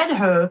led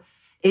her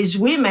is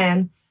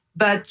women,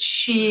 but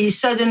she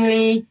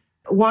suddenly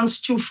wants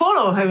to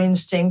follow her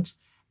instinct.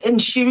 And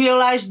she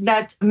realized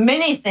that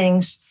many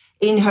things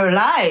in her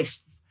life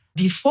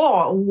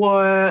before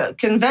were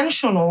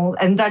conventional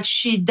and that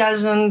she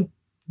doesn't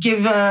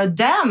give a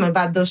damn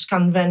about those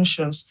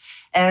conventions.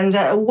 And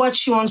what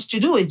she wants to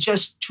do is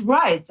just to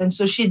write. And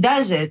so she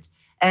does it.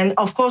 And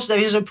of course, there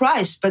is a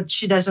price, but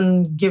she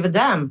doesn't give a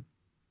damn.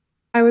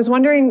 I was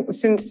wondering,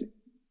 since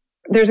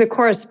there's a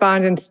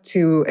correspondence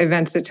to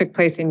events that took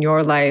place in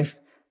your life,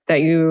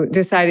 that you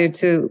decided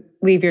to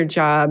leave your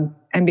job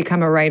and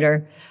become a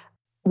writer.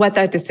 what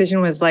that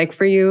decision was like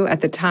for you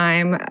at the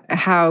time,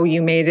 how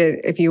you made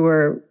it, if you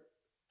were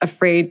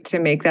afraid to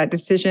make that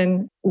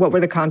decision, what were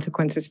the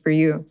consequences for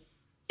you?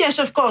 Yes,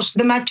 of course.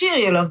 The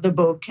material of the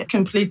book,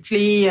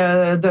 completely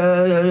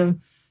the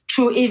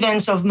true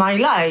events of my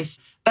life.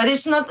 But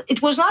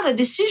it was not a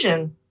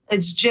decision.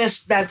 It's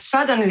just that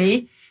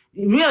suddenly,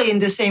 really in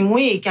the same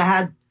week, I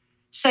had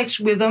sex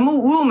with a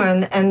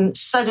woman and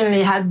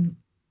suddenly had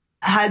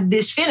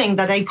this feeling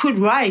that I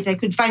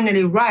could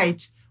finally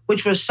write,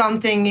 which was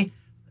something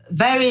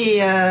very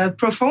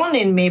profound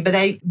in me.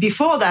 But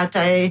before that,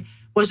 I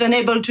was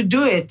unable to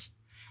do it.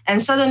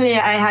 And suddenly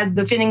I had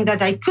the feeling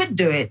that I could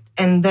do it.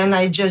 And then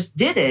I just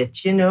did it,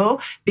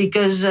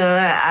 because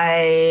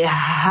I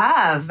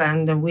have,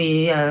 and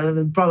we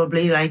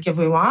probably, like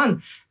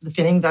everyone, the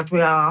feeling that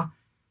we are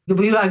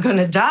going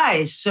to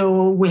die.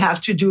 So we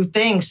have to do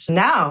things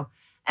now.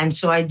 And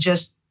so I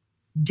just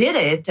did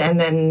it and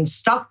then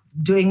stopped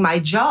doing my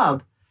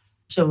job.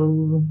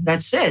 So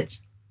that's it.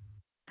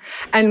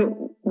 And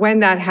when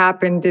that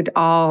happened, did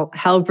all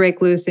hell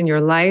break loose in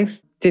your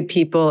life? Did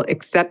people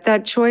accept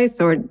that choice,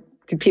 or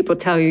did people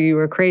tell you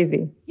were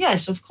crazy?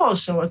 Yes, of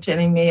course. They were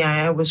telling me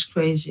I was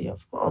crazy,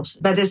 of course.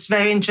 But it's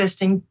very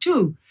interesting,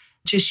 too,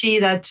 to see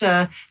that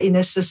in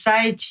a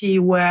society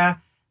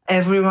where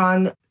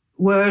everyone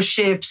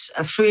worships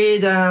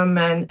freedom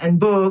and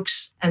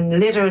books and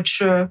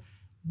literature,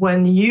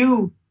 when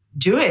you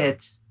do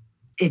it,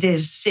 it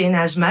is seen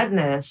as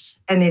madness.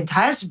 And it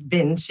has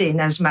been seen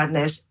as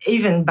madness,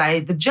 even by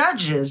the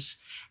judges.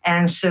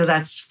 And so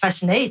that's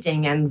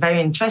fascinating and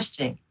very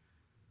interesting.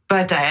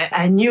 But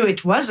I knew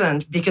it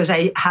wasn't, because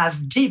I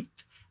have deep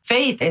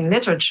faith in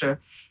literature.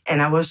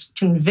 And I was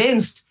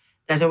convinced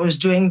that I was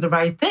doing the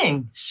right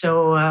thing.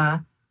 So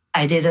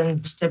I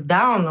didn't step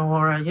down,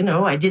 or,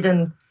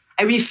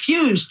 I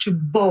refused to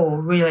bow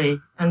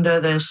really under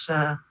this.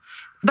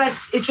 But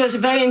it was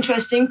very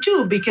interesting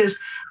too, because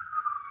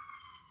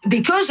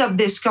of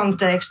this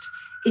context,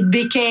 it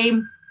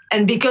became,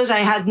 and because I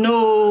had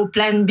no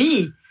plan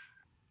B,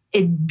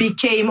 it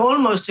became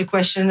almost a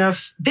question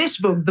of this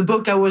book, the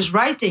book I was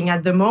writing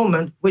at the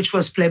moment, which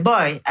was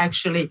Playboy,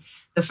 actually,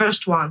 the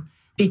first one,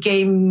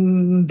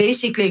 became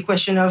basically a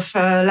question of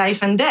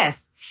life and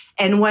death.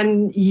 And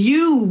when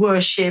you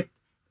worship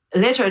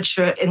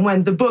literature, and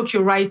when the book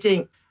you're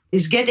writing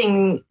is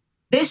getting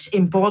this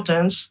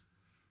importance,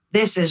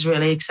 this is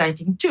really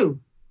exciting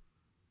too.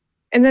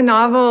 In the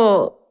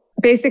novel,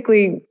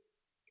 basically,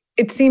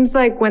 it seems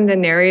like when the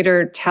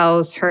narrator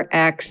tells her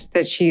ex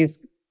that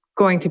she's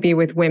going to be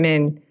with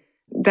women,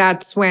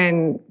 that's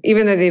when,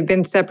 even though they've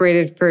been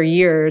separated for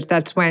years,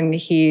 that's when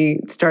he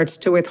starts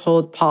to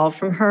withhold Paul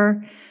from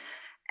her.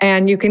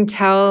 And you can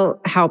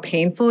tell how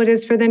painful it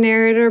is for the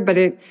narrator, but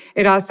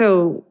it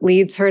also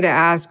leads her to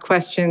ask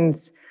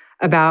questions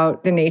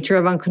about the nature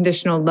of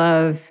unconditional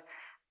love.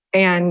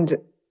 And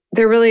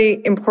they're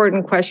really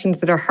important questions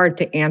that are hard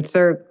to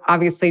answer,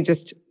 obviously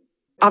just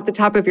off the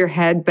top of your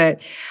head. But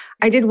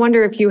I did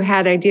wonder if you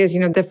had ideas.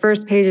 The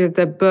first page of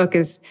the book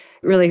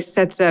really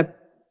sets up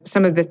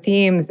some of the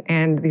themes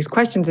and these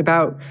questions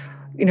about,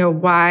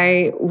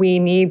 why we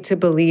need to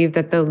believe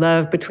that the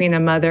love between a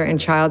mother and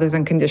child is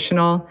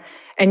unconditional.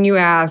 And you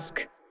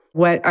ask,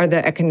 what are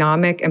the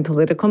economic and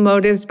political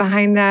motives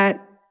behind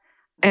that?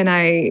 And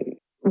I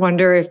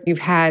wonder if you've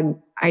had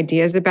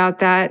ideas about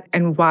that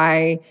and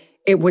why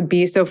it would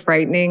be so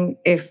frightening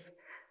if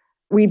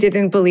we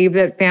didn't believe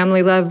that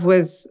family love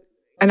was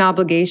an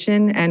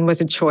obligation and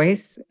was a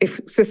choice, if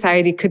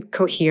society could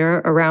cohere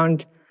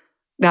around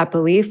that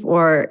belief,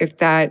 or if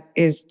that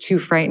is too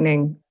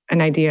frightening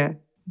an idea.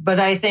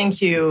 But I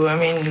thank you. I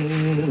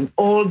mean,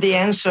 all the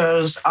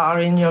answers are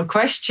in your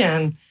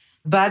question.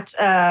 But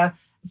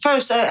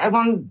first, I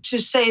want to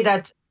say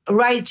that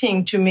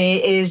writing to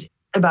me is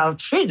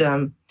about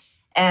freedom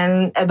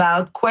and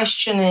about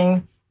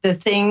questioning the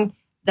thing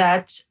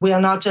that we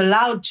are not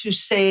allowed to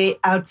say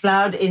out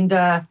loud in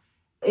the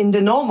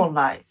normal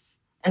life.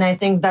 And I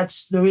think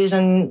that's the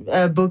reason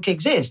a book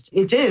exists.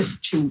 It is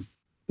to,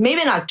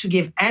 maybe not to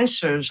give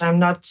answers. I'm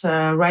not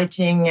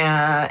writing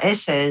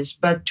essays,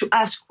 but to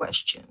ask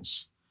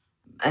questions.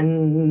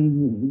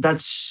 And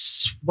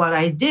that's what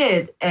I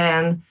did.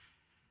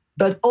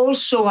 But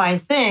also I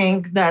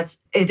think that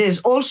it is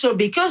also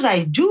because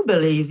I do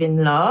believe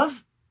in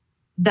love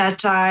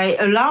that I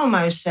allow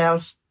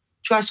myself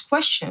to ask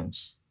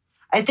questions.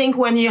 I think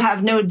when you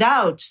have no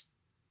doubt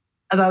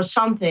about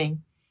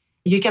something,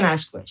 you can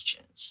ask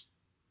questions.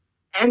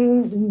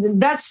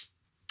 And that's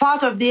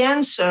part of the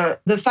answer,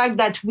 the fact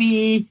that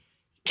we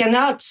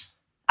cannot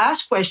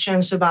ask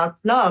questions about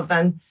love,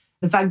 and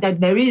the fact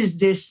that there is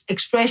this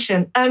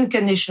expression,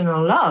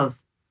 unconditional love,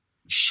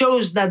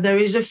 shows that there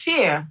is a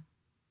fear,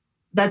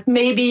 that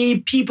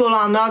maybe people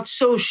are not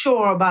so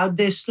sure about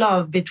this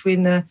love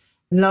between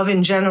love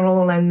in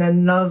general and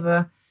then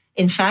love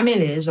in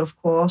families, of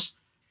course.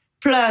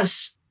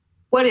 Plus,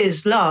 what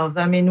is love?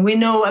 I mean, we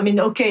know,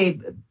 okay,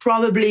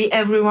 probably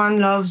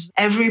everyone loves,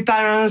 every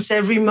parent,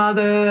 every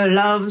mother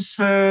loves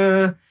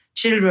her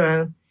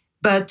children.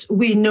 But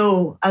we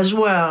know as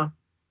well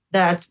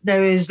that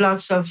there is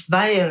lots of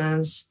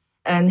violence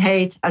and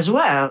hate as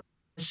well.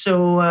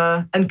 So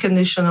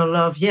unconditional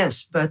love,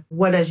 yes, but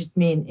what does it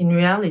mean in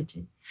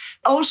reality?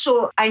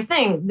 Also, I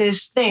think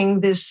this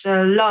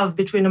love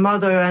between a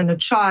mother and a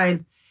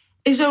child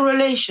is a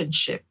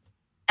relationship.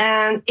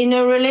 And in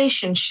a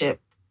relationships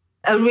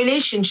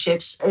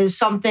is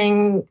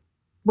something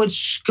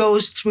which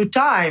goes through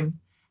time.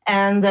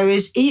 And there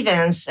is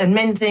events and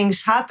many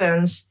things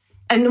happens.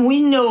 And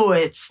we know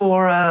it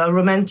for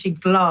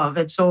romantic love.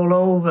 It's all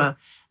over.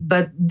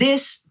 But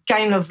this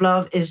kind of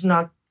love is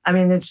not, I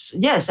mean,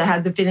 I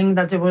had the feeling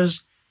that it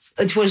was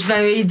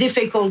very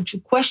difficult to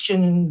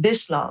question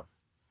this love.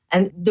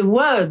 And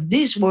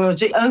these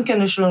words, the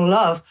unconditional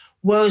love,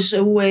 was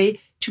a way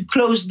to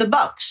close the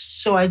box.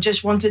 So I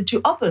just wanted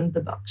to open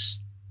the box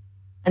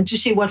and to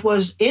see what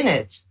was in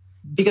it.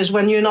 Because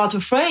when you're not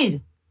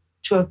afraid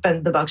to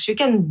open the box, you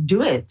can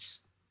do it.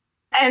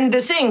 And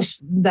the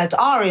things that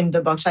are in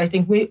the box, I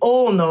think we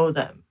all know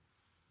them.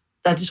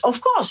 That is,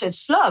 of course,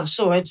 it's love.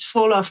 So it's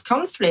full of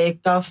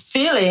conflict, of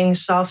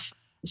feelings, of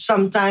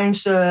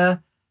sometimes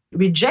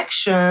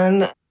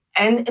rejection.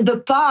 And the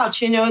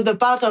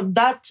part of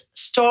that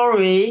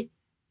story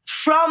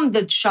from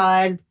the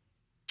child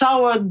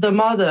toward the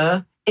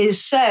mother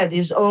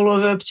is all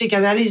over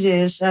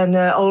psychoanalysis and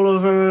all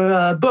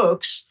over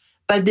books.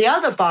 But the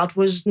other part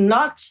was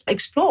not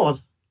explored,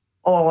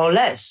 or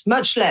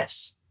much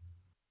less.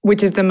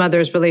 Which is the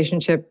mother's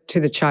relationship to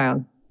the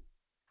child.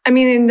 I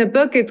mean, in the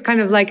book, it's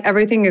kind of like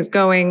everything is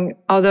going,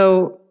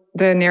 although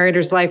the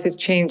narrator's life has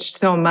changed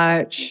so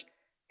much,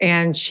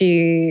 and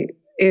she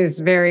is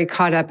very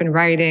caught up in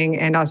writing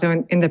and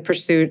also in the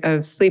pursuit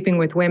of sleeping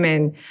with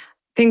women,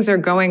 things are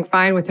going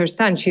fine with her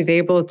son. She's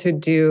able to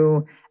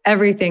do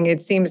everything.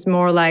 It seems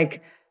more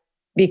like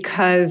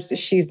because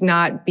she's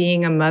not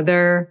being a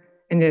mother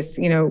in this,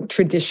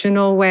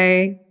 traditional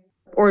way,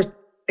 or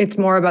it's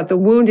more about the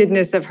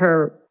woundedness of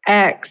her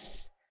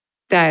ex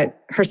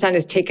that her son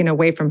is taken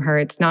away from her.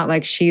 It's not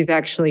like she's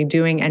actually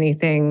doing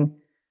anything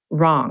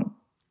wrong.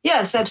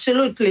 Yes,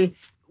 absolutely.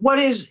 What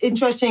is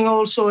interesting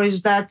also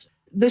is that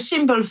the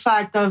simple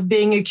fact of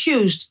being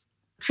accused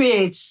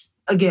creates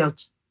a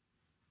guilt.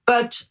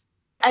 But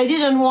I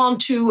didn't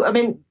want to,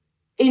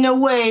 in a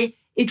way,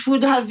 it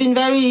would have been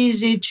very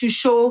easy to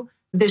show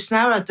this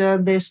narrator,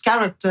 this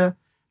character,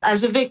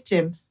 as a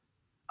victim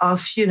of,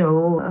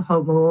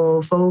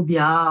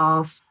 homophobia,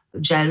 of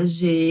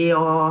jealousy,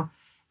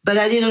 but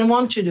I didn't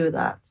want to do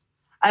that.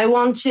 I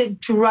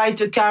wanted to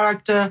write a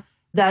character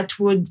that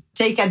would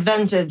take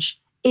advantage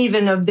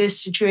even of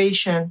this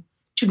situation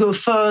to go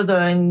further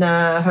in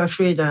her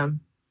freedom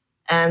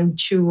and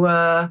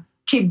to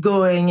keep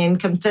going in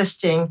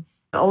contesting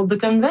all the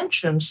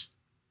conventions,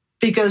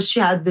 because she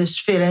had this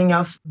feeling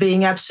of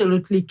being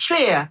absolutely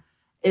clear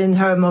in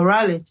her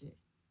morality.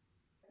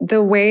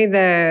 The way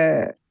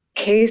the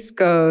case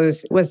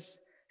goes was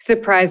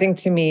surprising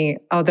to me,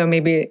 although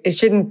maybe it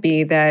shouldn't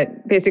be,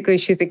 that basically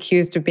she's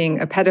accused of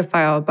being a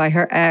pedophile by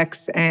her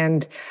ex.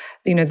 And,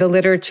 the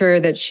literature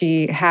that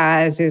she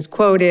has is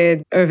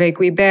quoted, Hervé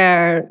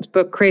Guibert's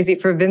book, Crazy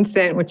for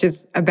Vincent, which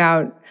is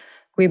about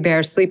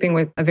Guibert sleeping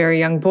with a very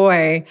young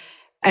boy.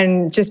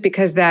 And just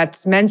because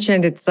that's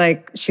mentioned, it's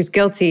like she's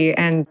guilty,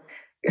 and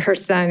her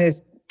son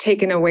is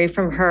taken away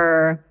from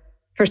her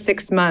for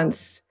 6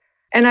 months.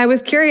 And I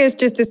was curious,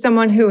 just as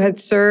someone who had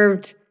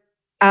served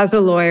as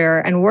a lawyer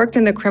and worked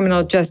in the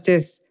criminal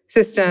justice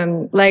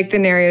system, like the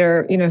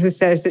narrator, who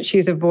says that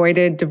she's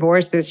avoided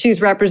divorces. She's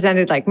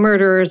represented like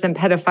murderers and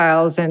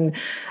pedophiles and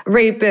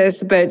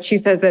rapists, but she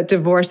says that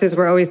divorces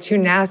were always too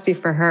nasty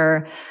for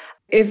her.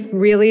 If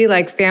really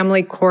like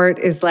family court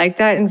is like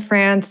that in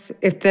France,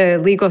 if the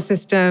legal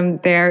system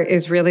there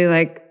is really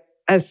like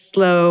as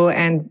slow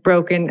and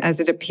broken as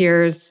it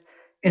appears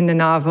in the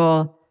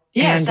novel.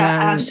 Yes,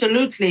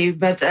 absolutely.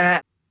 But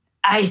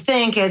I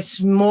think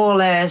it's more or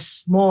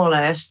less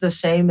the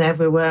same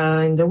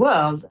everywhere in the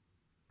world.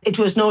 It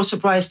was no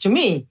surprise to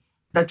me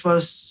that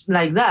was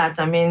like that.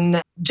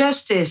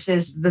 Justice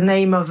is the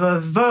name of a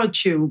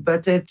virtue,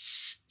 but it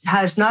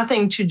has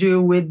nothing to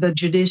do with the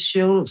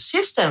judicial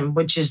system,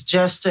 which is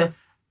just a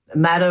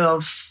matter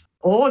of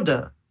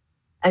order.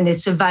 And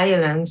it's a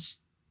violence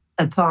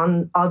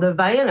upon other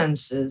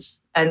violences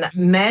and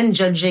men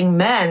judging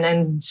men.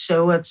 And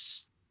so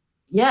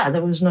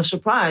there was no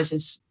surprise.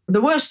 It's the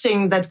worst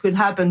thing that could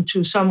happen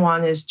to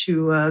someone is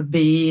to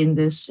be in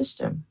this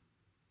system.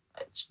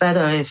 It's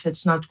better if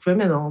it's not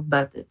criminal,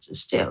 but it's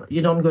still,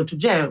 you don't go to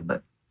jail,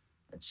 but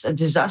it's a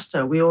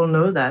disaster. We all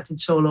know that.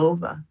 It's all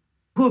over.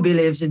 Who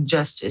believes in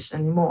justice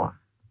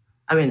anymore?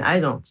 I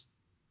don't.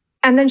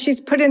 And then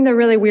she's put in the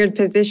really weird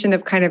position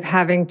of kind of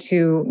having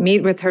to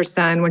meet with her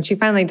son. When she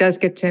finally does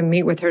get to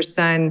meet with her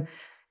son,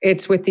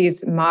 it's with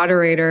these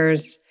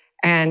moderators,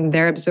 and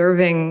they're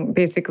observing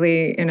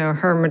basically,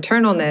 her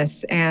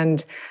maternalness.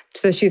 And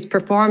so she's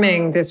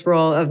performing this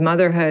role of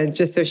motherhood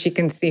just so she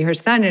can see her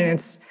son. And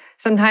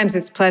sometimes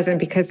it's pleasant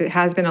because it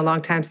has been a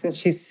long time since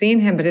she's seen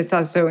him, but it's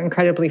also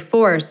incredibly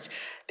forced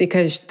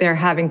because they're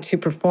having to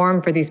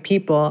perform for these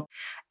people.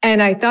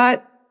 And I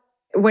thought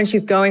when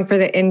she's going for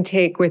the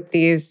intake with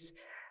these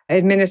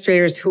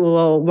administrators who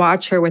will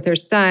watch her with her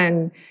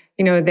son,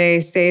 they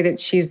say that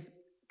she's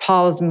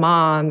Paul's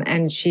mom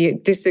and she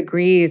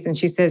disagrees and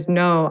she says,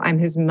 no, I'm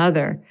his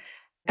mother.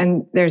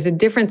 And there's a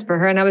difference for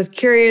her. And I was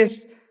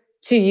curious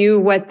to you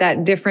what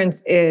that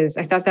difference is.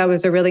 I thought that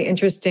was a really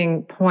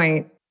interesting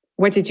point.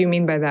 What did you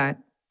mean by that?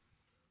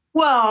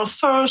 Well,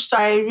 first,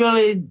 I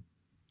really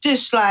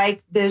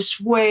dislike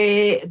this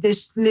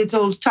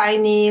little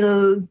tiny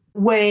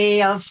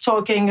way of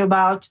talking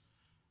about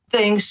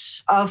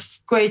things of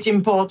great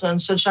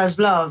importance, such as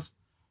love.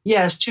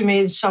 Yes, to me,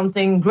 it's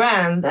something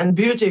grand and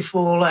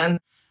beautiful. And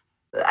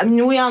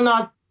we are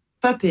not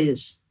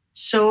puppies.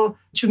 So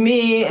to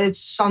me, it's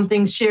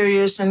something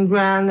serious and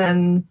grand.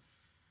 And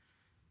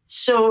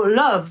so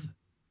love.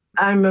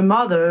 I'm a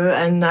mother,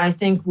 and I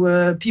think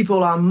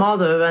people are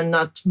mother and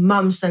not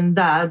moms and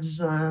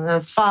dads,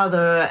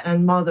 father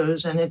and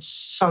mothers, and it's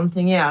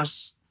something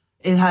else.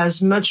 It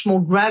has much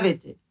more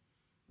gravity,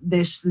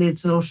 this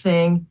little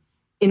thing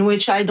in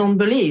which I don't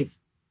believe.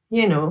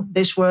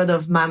 This word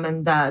of mom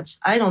and dads,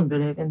 I don't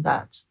believe in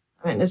that.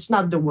 It's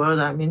not the word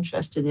I'm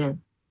interested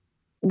in.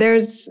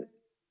 There's,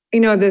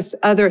 this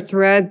other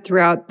thread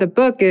throughout the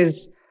book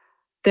is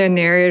the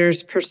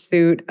narrator's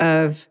pursuit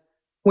of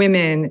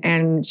women,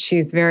 and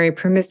she's very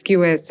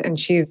promiscuous, and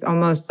she's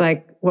almost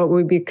like what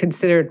would be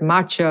considered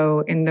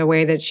macho in the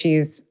way that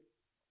she's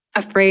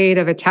afraid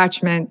of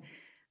attachment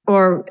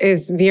or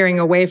is veering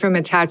away from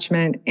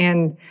attachment.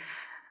 And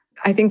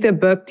I think the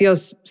book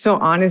deals so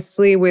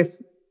honestly with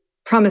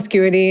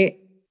promiscuity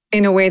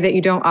in a way that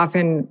you don't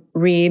often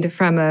read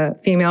from a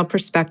female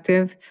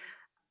perspective.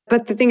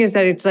 But the thing is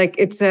that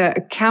it's a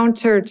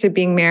counter to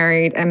being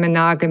married and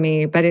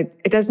monogamy, but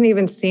it doesn't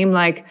even seem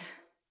like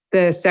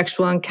the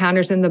sexual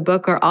encounters in the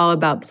book are all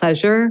about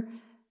pleasure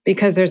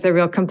because there's a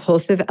real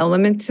compulsive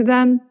element to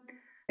them.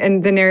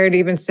 And the narrator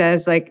even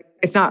says,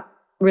 it's not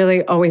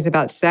really always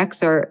about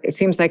sex, or it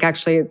seems like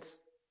actually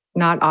it's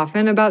not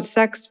often about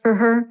sex for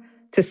her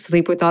to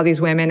sleep with all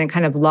these women and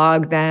kind of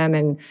log them.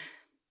 And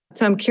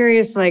so I'm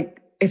curious,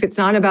 if it's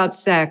not about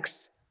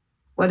sex.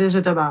 What is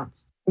it about?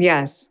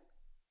 Yes.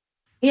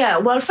 Yeah,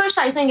 well, first,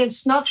 I think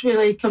it's not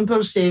really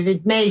compulsive.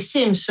 It may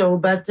seem so,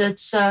 but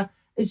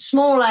it's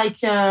more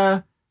like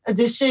a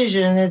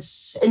decision.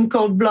 It's in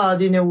cold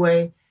blood in a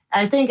way.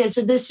 I think it's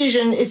a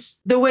decision. It's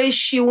the way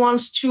she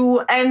wants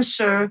to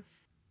answer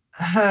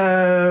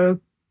her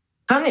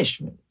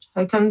punishment,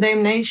 her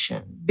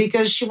condemnation,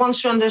 because she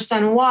wants to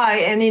understand why.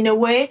 And in a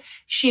way,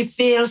 she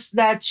feels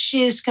that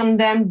she is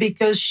condemned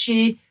because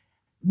she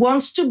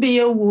wants to be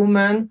a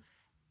woman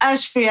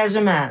as free as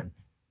a man,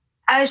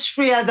 as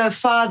free as a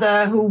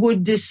father who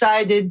would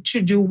decide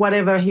to do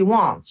whatever he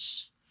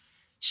wants.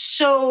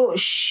 So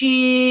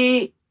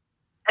she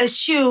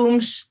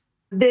assumes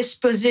this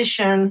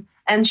position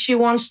and she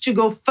wants to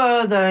go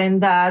further in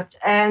that.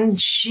 And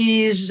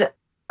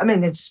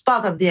it's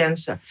part of the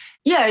answer.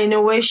 Yeah, in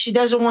a way, she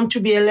doesn't want to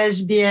be a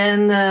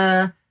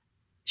lesbian.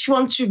 She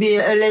wants to be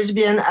a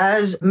lesbian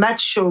as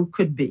macho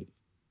could be,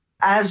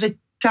 as a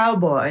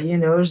cowboy.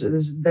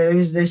 There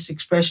is this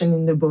expression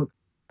in the book.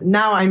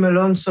 Now I'm a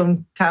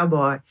lonesome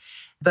cowboy.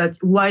 But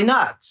why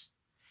not?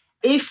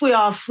 If we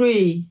are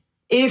free,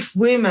 if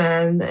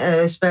women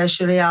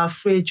especially are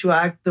free to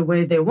act the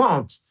way they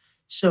want,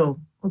 so,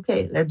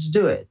 okay, let's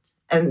do it.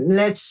 And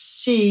let's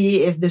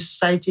see if the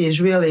society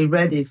is really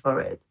ready for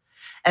it.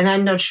 And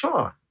I'm not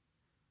sure.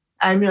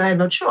 I'm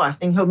not sure. I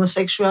think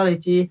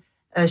homosexuality,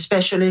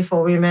 especially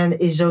for women,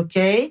 is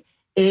okay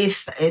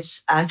if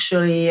it's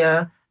actually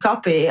a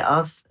copy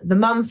of the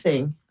mom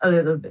thing a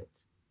little bit.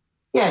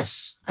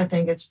 Yes, I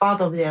think it's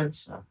part of the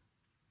answer.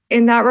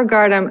 In that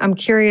regard, I'm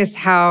curious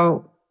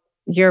how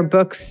your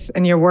books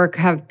and your work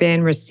have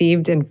been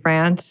received in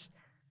France,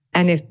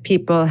 and if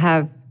people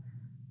have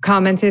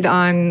commented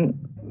on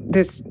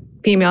this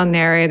female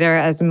narrator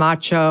as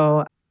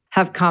macho,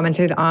 have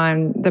commented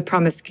on the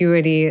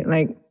promiscuity,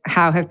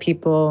 how have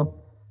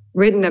people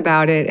written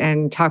about it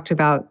and talked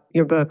about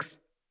your books?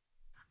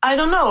 I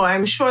don't know.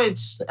 I'm sure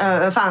it's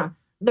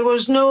there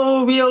was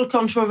no real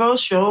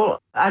controversial,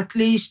 at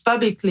least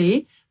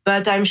publicly,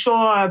 but I'm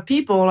sure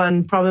people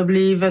and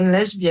probably even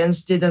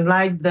lesbians didn't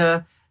like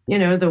the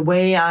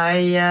way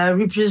I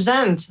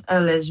represent a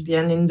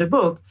lesbian in the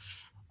book.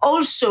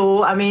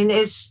 Also,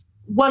 it's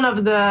one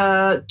of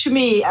to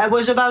me, I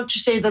was about to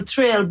say the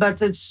thrill,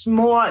 but it's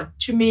more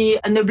to me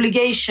an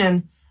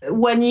obligation.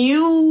 When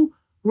you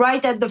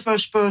write at the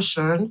first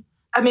person,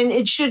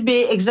 it should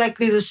be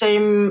exactly the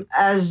same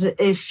as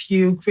if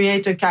you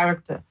create a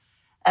character.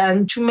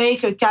 And to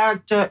make a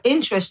character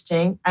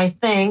interesting, I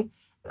think,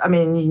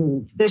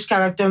 this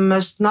character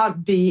must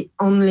not be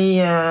only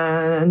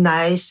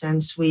nice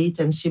and sweet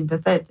and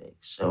sympathetic.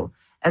 So,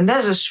 and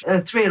there's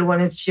a thrill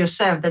when it's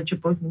yourself that you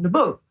put in the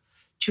book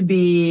to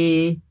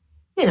be,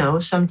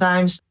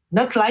 sometimes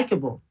not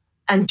likable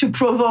and to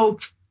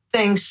provoke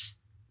things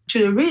to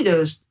the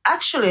readers.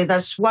 Actually,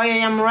 that's why I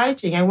am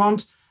writing. I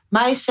want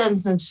my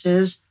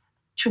sentences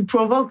to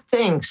provoke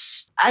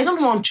things. I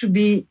don't want to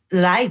be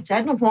liked.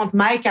 I don't want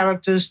my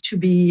characters to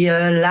be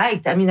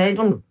liked. I mean, I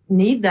don't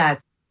need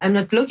that. I'm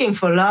not looking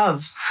for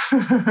love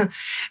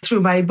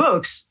through my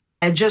books.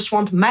 I just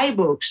want my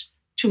books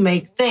to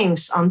make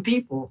things on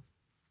people,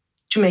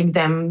 to make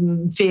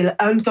them feel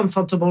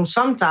uncomfortable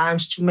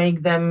sometimes, to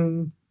make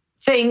them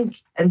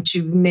think and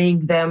to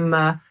make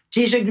them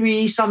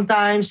disagree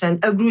sometimes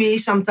and agree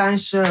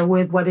sometimes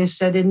with what is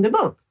said in the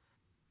book.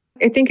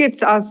 I think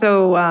it's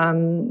also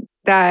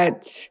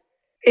that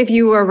if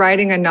you were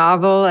writing a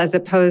novel as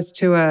opposed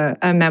to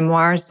a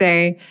memoir,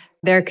 say,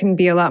 there can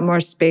be a lot more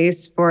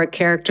space for a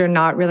character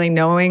not really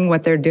knowing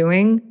what they're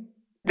doing,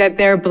 that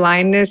their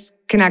blindness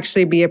can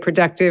actually be a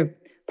productive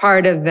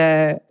part of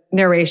the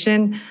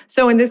narration.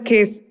 So in this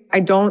case,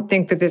 I don't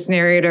think that this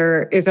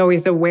narrator is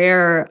always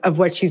aware of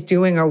what she's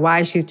doing or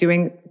why she's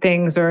doing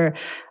things, or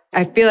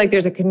I feel like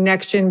there's a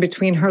connection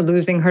between her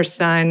losing her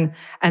son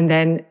and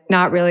then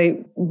not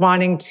really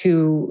wanting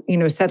to,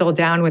 settle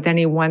down with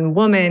any one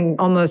woman,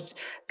 almost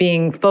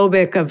being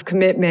phobic of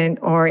commitment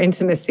or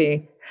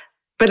intimacy.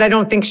 But I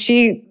don't think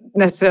she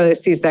necessarily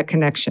sees that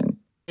connection.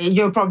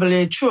 You're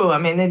probably true. I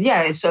mean,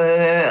 it's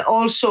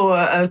also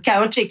a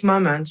chaotic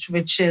moment,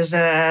 which is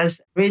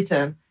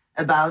written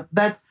about.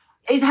 But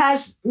it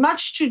has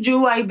much to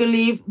do, I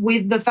believe,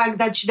 with the fact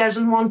that she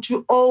doesn't want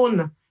to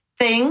own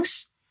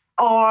things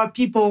or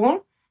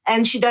people,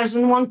 and she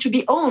doesn't want to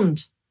be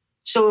owned.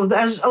 So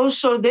there's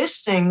also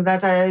this thing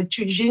that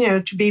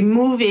to be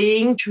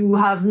moving, to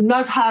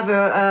not have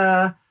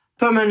a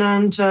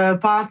permanent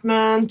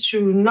apartment,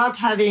 to not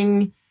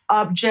having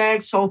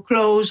objects or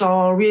clothes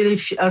or really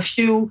a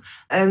few.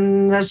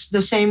 And that's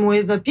the same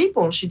with the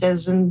people.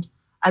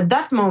 At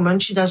that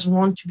moment, she doesn't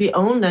want to be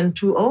owned and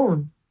to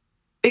own.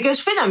 Because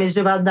freedom is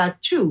about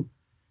that too.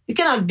 You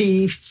cannot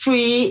be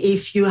free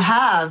if you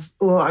have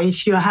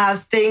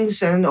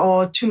things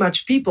or too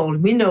much people.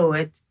 We know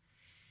it.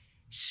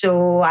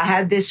 So I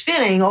had this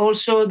feeling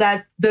also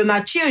that the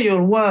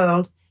material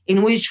world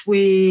in which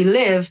we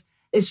live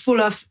is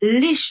full of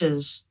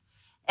leashes.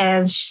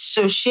 And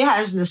so she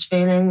has this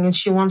feeling and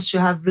she wants to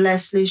have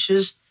less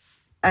leashes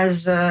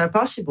as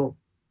possible.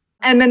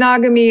 And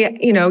monogamy,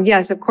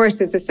 yes, of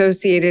course, is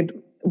associated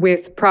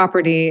with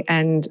property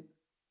and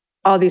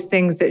all these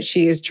things that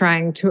she is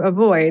trying to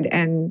avoid.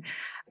 And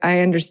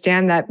I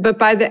understand that. But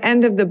by the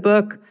end of the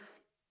book,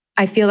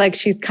 I feel like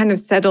she's kind of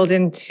settled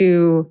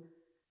into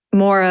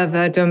more of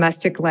a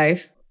domestic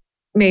life.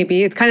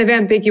 Maybe it's kind of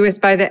ambiguous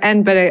by the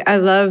end, but I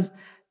love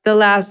the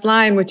last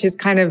line, which is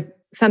kind of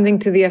something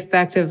to the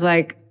effect of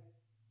like,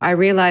 I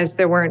realized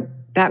there weren't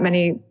that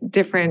many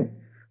different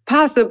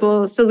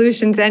possible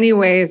solutions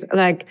anyways.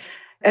 Like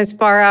as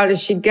far out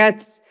as she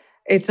gets,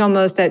 it's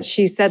almost that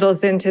she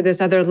settles into this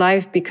other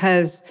life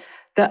because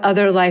the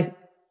other life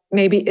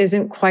maybe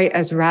isn't quite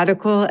as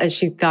radical as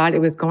she thought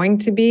it was going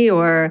to be,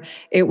 or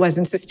it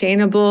wasn't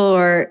sustainable,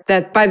 or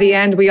that by the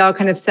end we all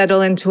kind of settle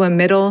into a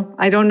middle.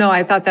 I don't know.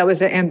 I thought that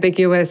was an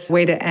ambiguous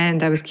way to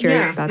end. I was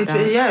curious about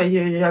that. Yeah,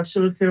 you're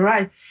absolutely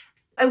right.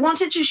 I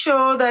wanted to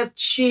show that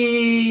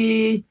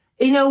she,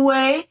 in a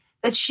way,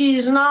 that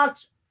she's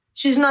not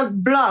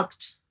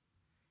blocked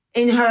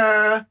in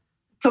her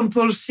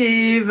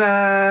compulsive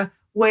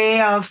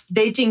way of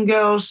dating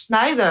girls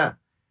neither.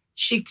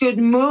 She could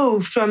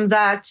move from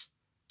that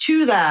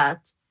to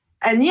that.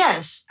 And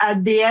yes,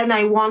 at the end,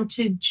 I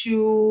wanted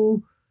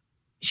to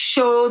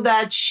show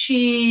that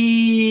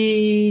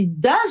she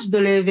does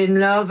believe in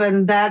love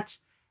and that,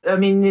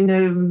 in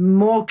a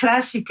more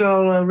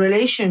classical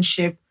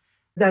relationship,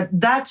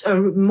 that a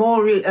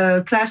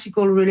more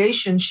classical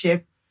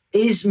relationship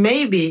is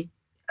maybe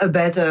a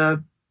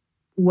better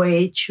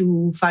way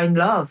to find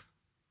love.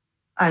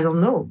 I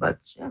don't know, but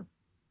yeah.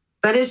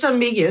 But it's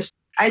ambiguous.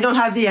 I don't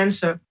have the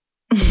answer.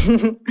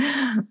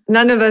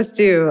 None of us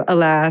do,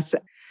 alas.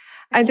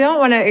 I don't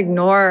want to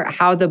ignore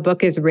how the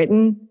book is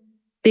written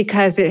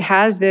because it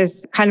has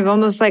this kind of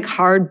almost like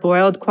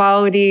hard-boiled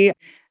quality.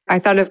 I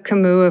thought of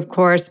Camus, of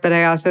course, but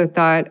I also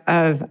thought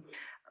of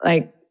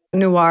like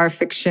noir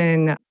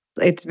fiction.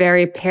 It's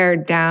very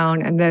pared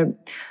down and the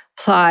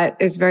plot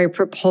is very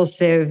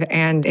propulsive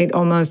and it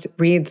almost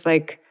reads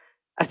like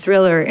a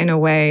thriller in a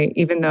way,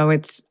 even though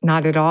it's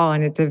not at all.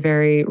 And it's a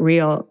very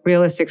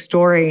realistic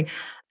story.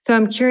 So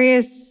I'm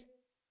curious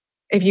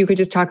if you could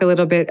just talk a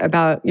little bit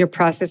about your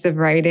process of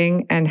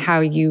writing and how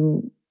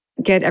you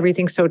get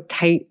everything so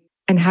tight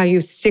and how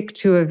you stick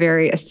to a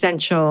very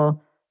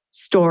essential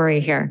story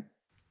here.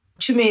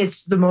 To me,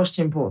 it's the most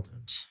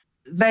important.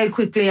 Very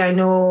quickly, I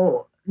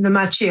know the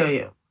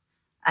material.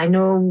 I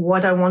know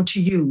what I want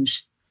to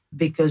use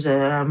because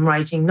I'm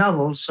writing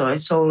novels, so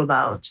it's all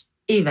about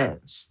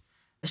events.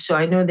 So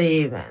I know the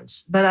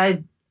events. But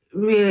I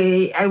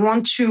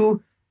want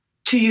to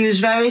use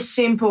very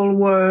simple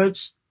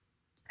words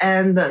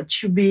and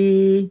to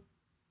be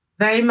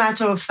very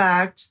matter of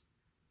fact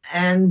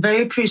and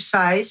very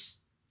precise,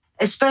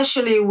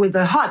 especially with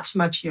the hot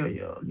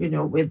material,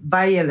 with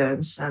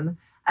violence. And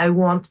I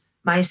want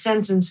my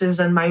sentences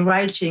and my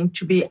writing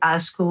to be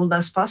as cold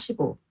as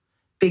possible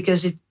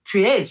because it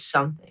creates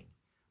something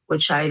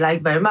which I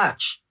like very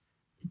much.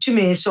 To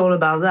me, it's all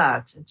about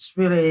that. It's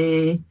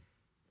really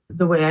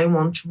the way I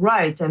want to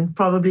write, and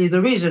probably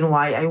the reason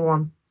why I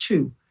want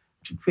to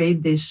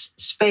create this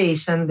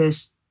space and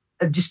this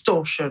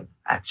distortion,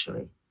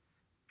 actually.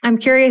 I'm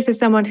curious, as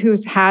someone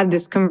who's had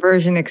this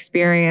conversion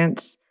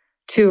experience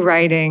to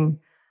writing,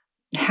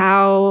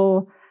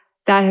 how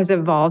that has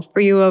evolved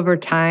for you over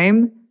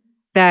time.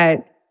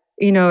 That,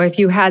 if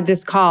you had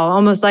this call,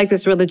 almost like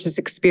this religious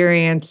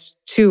experience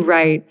to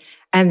write,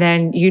 and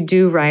then you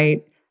do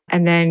write,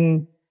 and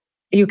then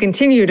you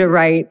continue to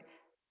write,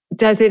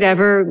 does it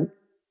ever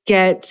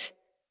get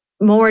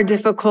more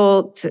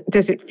difficult?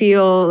 Does it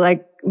feel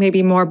like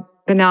maybe more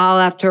banal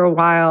after a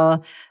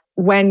while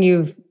when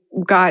you've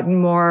gotten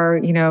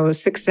more,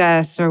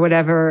 success or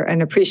whatever,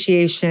 and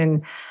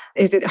appreciation?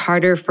 Is it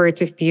harder for it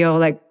to feel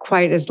like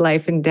quite as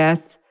life and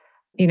death?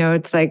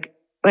 It's like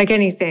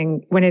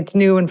anything, when it's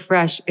new and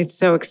fresh, it's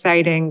so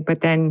exciting,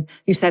 but then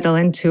you settle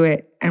into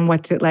it. And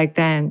what's it like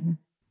then?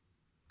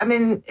 I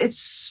mean,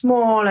 it's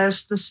more or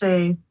less the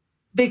same,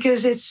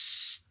 because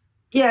it's,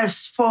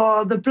 yes,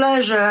 for the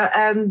pleasure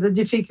and the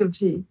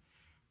difficulty,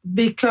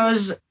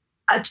 because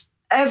at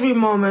every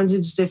moment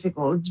it's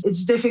difficult.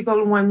 It's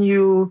difficult when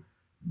you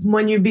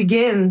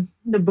begin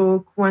the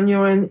book, when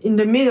you're in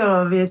the middle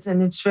of it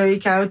and it's very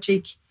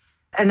chaotic.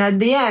 And at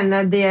the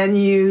end,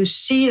 you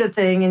see the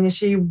thing and you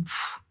see,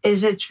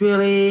 is it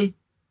really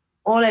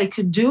all I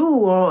could do,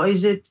 or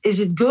is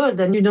it good?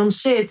 And you don't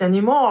see it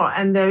anymore.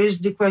 And there is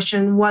the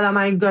question, what am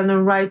I going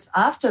to write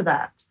after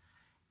that?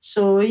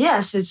 So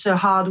yes, it's a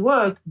hard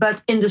work,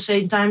 but in the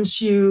same time,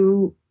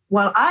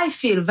 I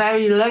feel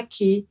very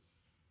lucky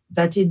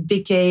that it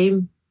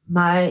became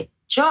my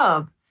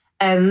job,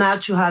 and now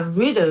to have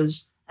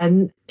readers.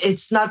 And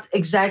it's not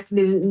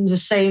exactly the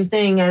same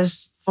thing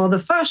as for the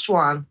first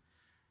one.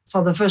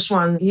 For the first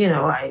one,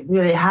 I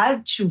really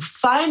had to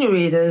find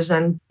readers,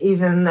 and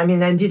even,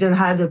 I didn't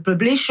have a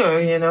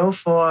publisher,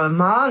 for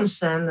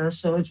months. And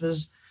so it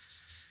was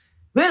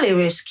really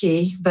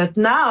risky. But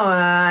now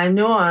I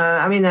know,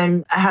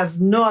 I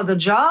have no other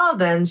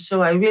job. And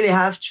so I really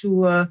have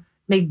to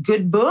make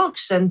good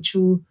books and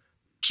to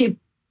keep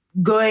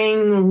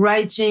going,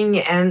 writing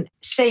and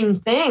saying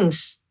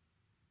things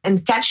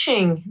and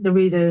catching the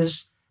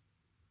readers.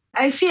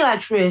 I feel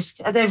at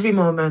risk at every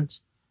moment.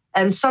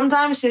 And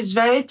sometimes it's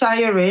very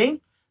tiring,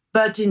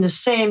 but in the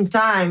same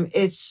time,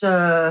 it's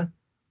all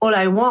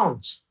I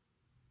want.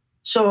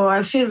 So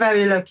I feel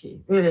very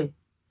lucky, really.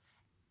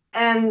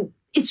 And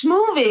it's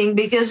moving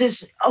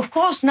because of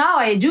course, now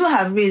I do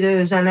have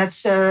readers, and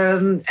that's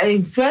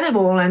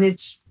incredible. And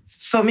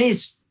for me,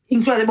 it's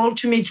incredible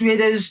to meet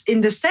readers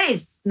in the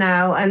States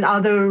now and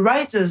other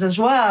writers as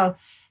well.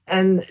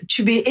 And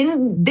to be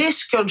in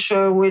this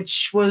culture,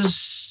 which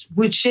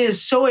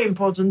is so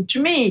important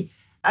to me.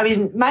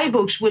 My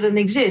books wouldn't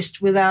exist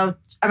without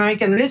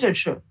American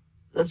literature.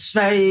 That's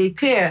very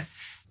clear.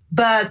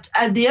 But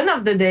at the end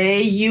of the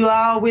day, you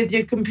are with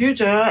your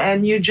computer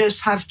and you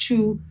just have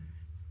to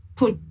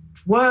put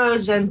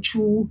words and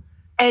to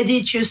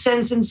edit your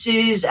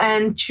sentences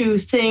and to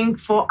think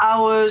for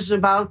hours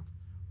about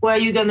where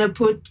you're going to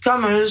put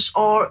commas,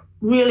 or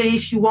really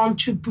if you want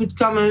to put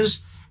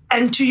commas.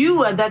 And to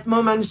you at that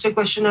moment, it's a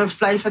question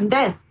of life and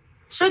death.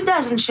 So it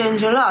doesn't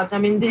change a lot.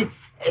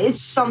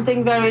 It's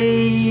something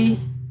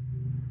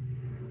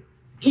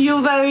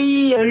you're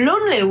very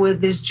lonely with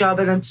this job,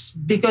 and it's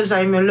because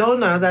I'm a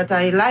loner that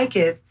I like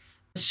it.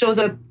 So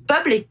the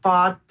public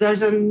part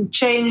doesn't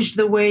change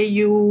the way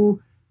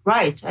you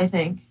write, I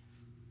think.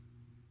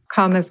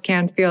 Commas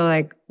can feel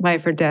like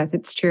life or death.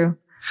 It's true.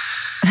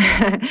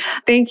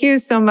 Thank you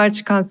so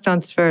much,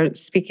 Constance, for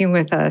speaking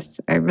with us.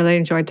 I really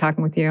enjoyed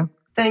talking with you.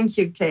 Thank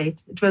you, Kate.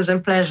 It was a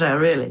pleasure,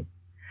 really.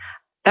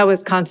 That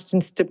was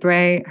Constance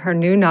Debré. Her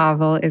new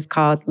novel is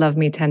called Love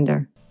Me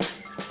Tender.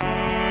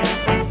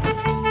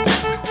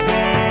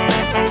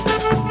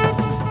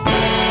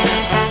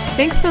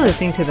 Thanks for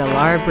listening to the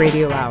LARB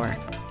Radio Hour.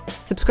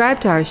 Subscribe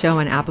to our show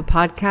on Apple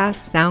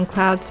Podcasts,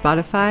 SoundCloud,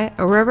 Spotify,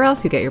 or wherever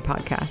else you get your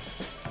podcasts.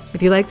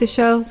 If you like the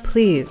show,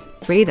 please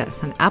rate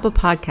us on Apple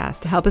Podcasts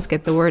to help us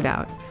get the word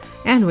out.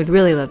 And we'd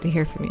really love to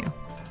hear from you.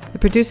 The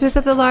producers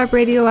of the LARB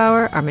Radio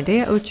Hour are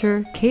Medea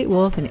Ocher, Kate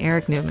Wolf, and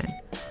Eric Newman.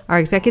 Our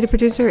executive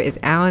producer is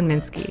Alan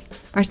Minsky.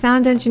 Our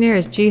sound engineer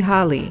is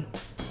Jiha Lee.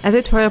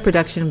 Editorial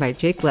production by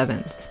Jake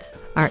Levins.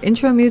 Our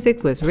intro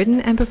music was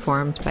written and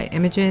performed by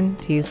Imogen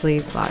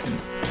Teasley Lawton.